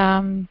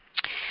 And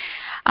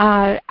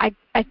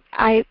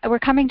we're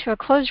coming to a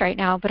close right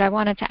now, but I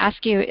wanted to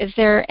ask you, is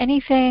there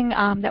anything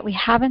that we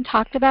haven't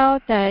talked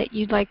about that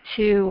you'd like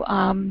to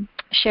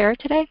share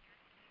today?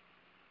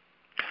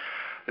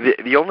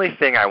 The only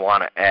thing I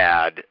want to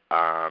add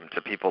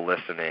to people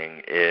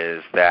listening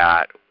is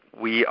that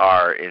we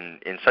are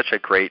in such a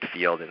great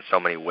field in so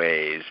many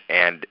ways,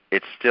 and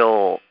it's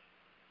still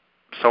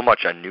so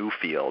much a new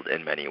field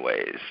in many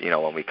ways.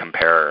 When we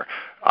compare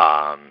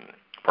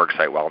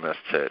worksite wellness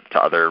to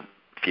other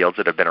fields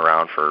that have been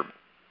around for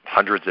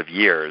hundreds of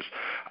years.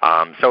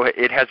 So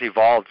it has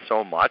evolved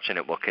so much, and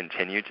it will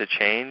continue to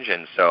change.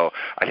 And so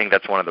I think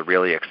that's one of the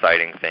really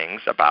exciting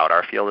things about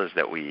our field, is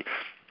that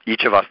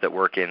each of us that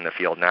work in the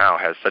field now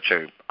has such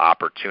an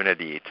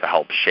opportunity to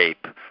help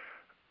shape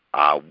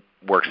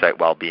worksite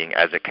well-being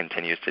as it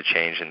continues to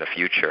change in the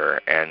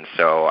future. And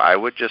so I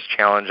would just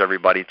challenge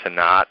everybody to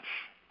not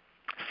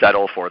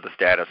settle for the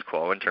status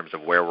quo in terms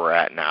of where we're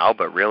at now,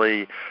 but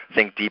really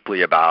think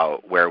deeply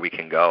about where we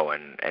can go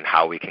and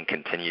how we can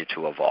continue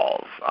to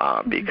evolve.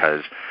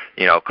 Because,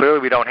 clearly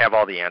we don't have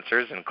all the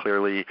answers, and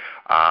clearly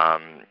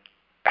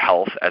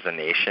health as a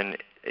nation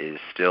is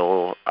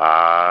still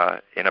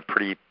in a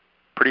pretty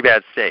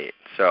bad state.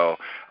 So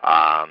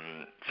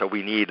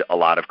we need a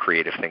lot of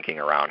creative thinking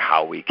around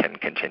how we can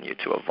continue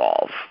to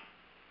evolve.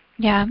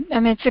 Yeah,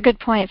 it's a good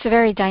point. It's a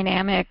very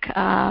dynamic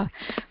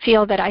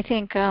field that I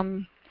think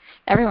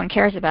everyone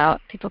cares about.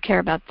 People care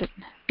about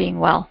being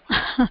well.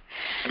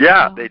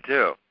 Yeah, they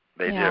do.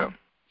 They do.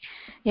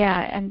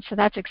 Yeah, and so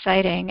that's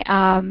exciting.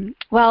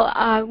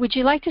 Would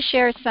you like to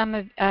share some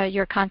of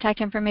your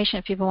contact information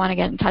if people want to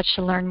get in touch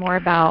to learn more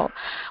about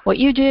what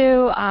you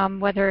do,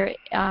 whether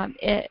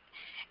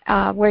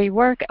where you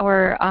work,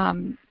 or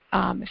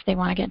if they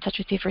want to get in touch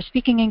with you for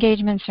speaking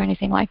engagements or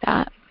anything like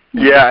that?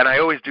 Yeah, and I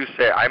always do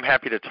say I'm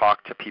happy to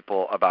talk to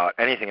people about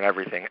anything and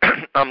everything.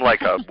 I'm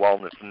like a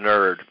wellness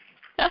nerd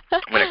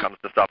when it comes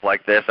to stuff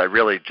like this. I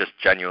really just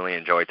genuinely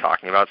enjoy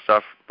talking about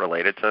stuff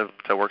related to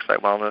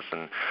worksite wellness.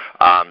 And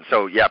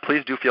so,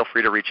 please do feel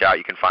free to reach out.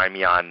 You can find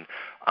me on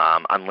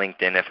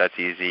LinkedIn if that's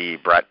easy,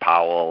 Brett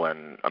Powell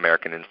and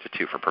American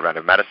Institute for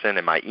Preventive Medicine.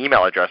 And my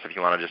email address, if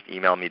you want to just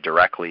email me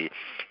directly,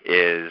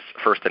 is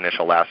first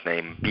initial last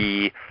name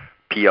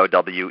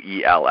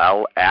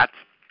BPOWELL at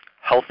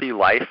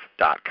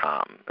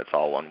healthylife.com. That's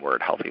all one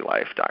word,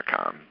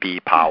 healthylife.com.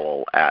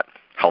 bpowell at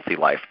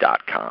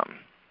healthylife.com.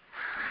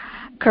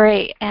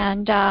 Great.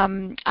 And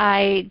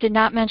I did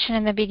not mention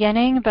in the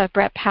beginning, but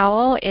Brett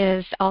Powell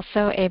is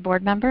also a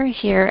board member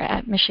here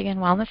at Michigan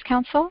Wellness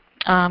Council.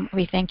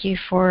 We thank you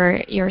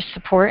for your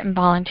support and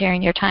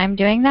volunteering your time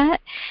doing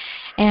that.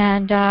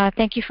 And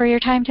thank you for your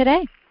time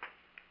today.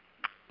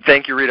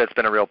 Thank you, Rita. It's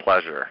been a real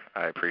pleasure.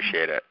 I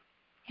appreciate it.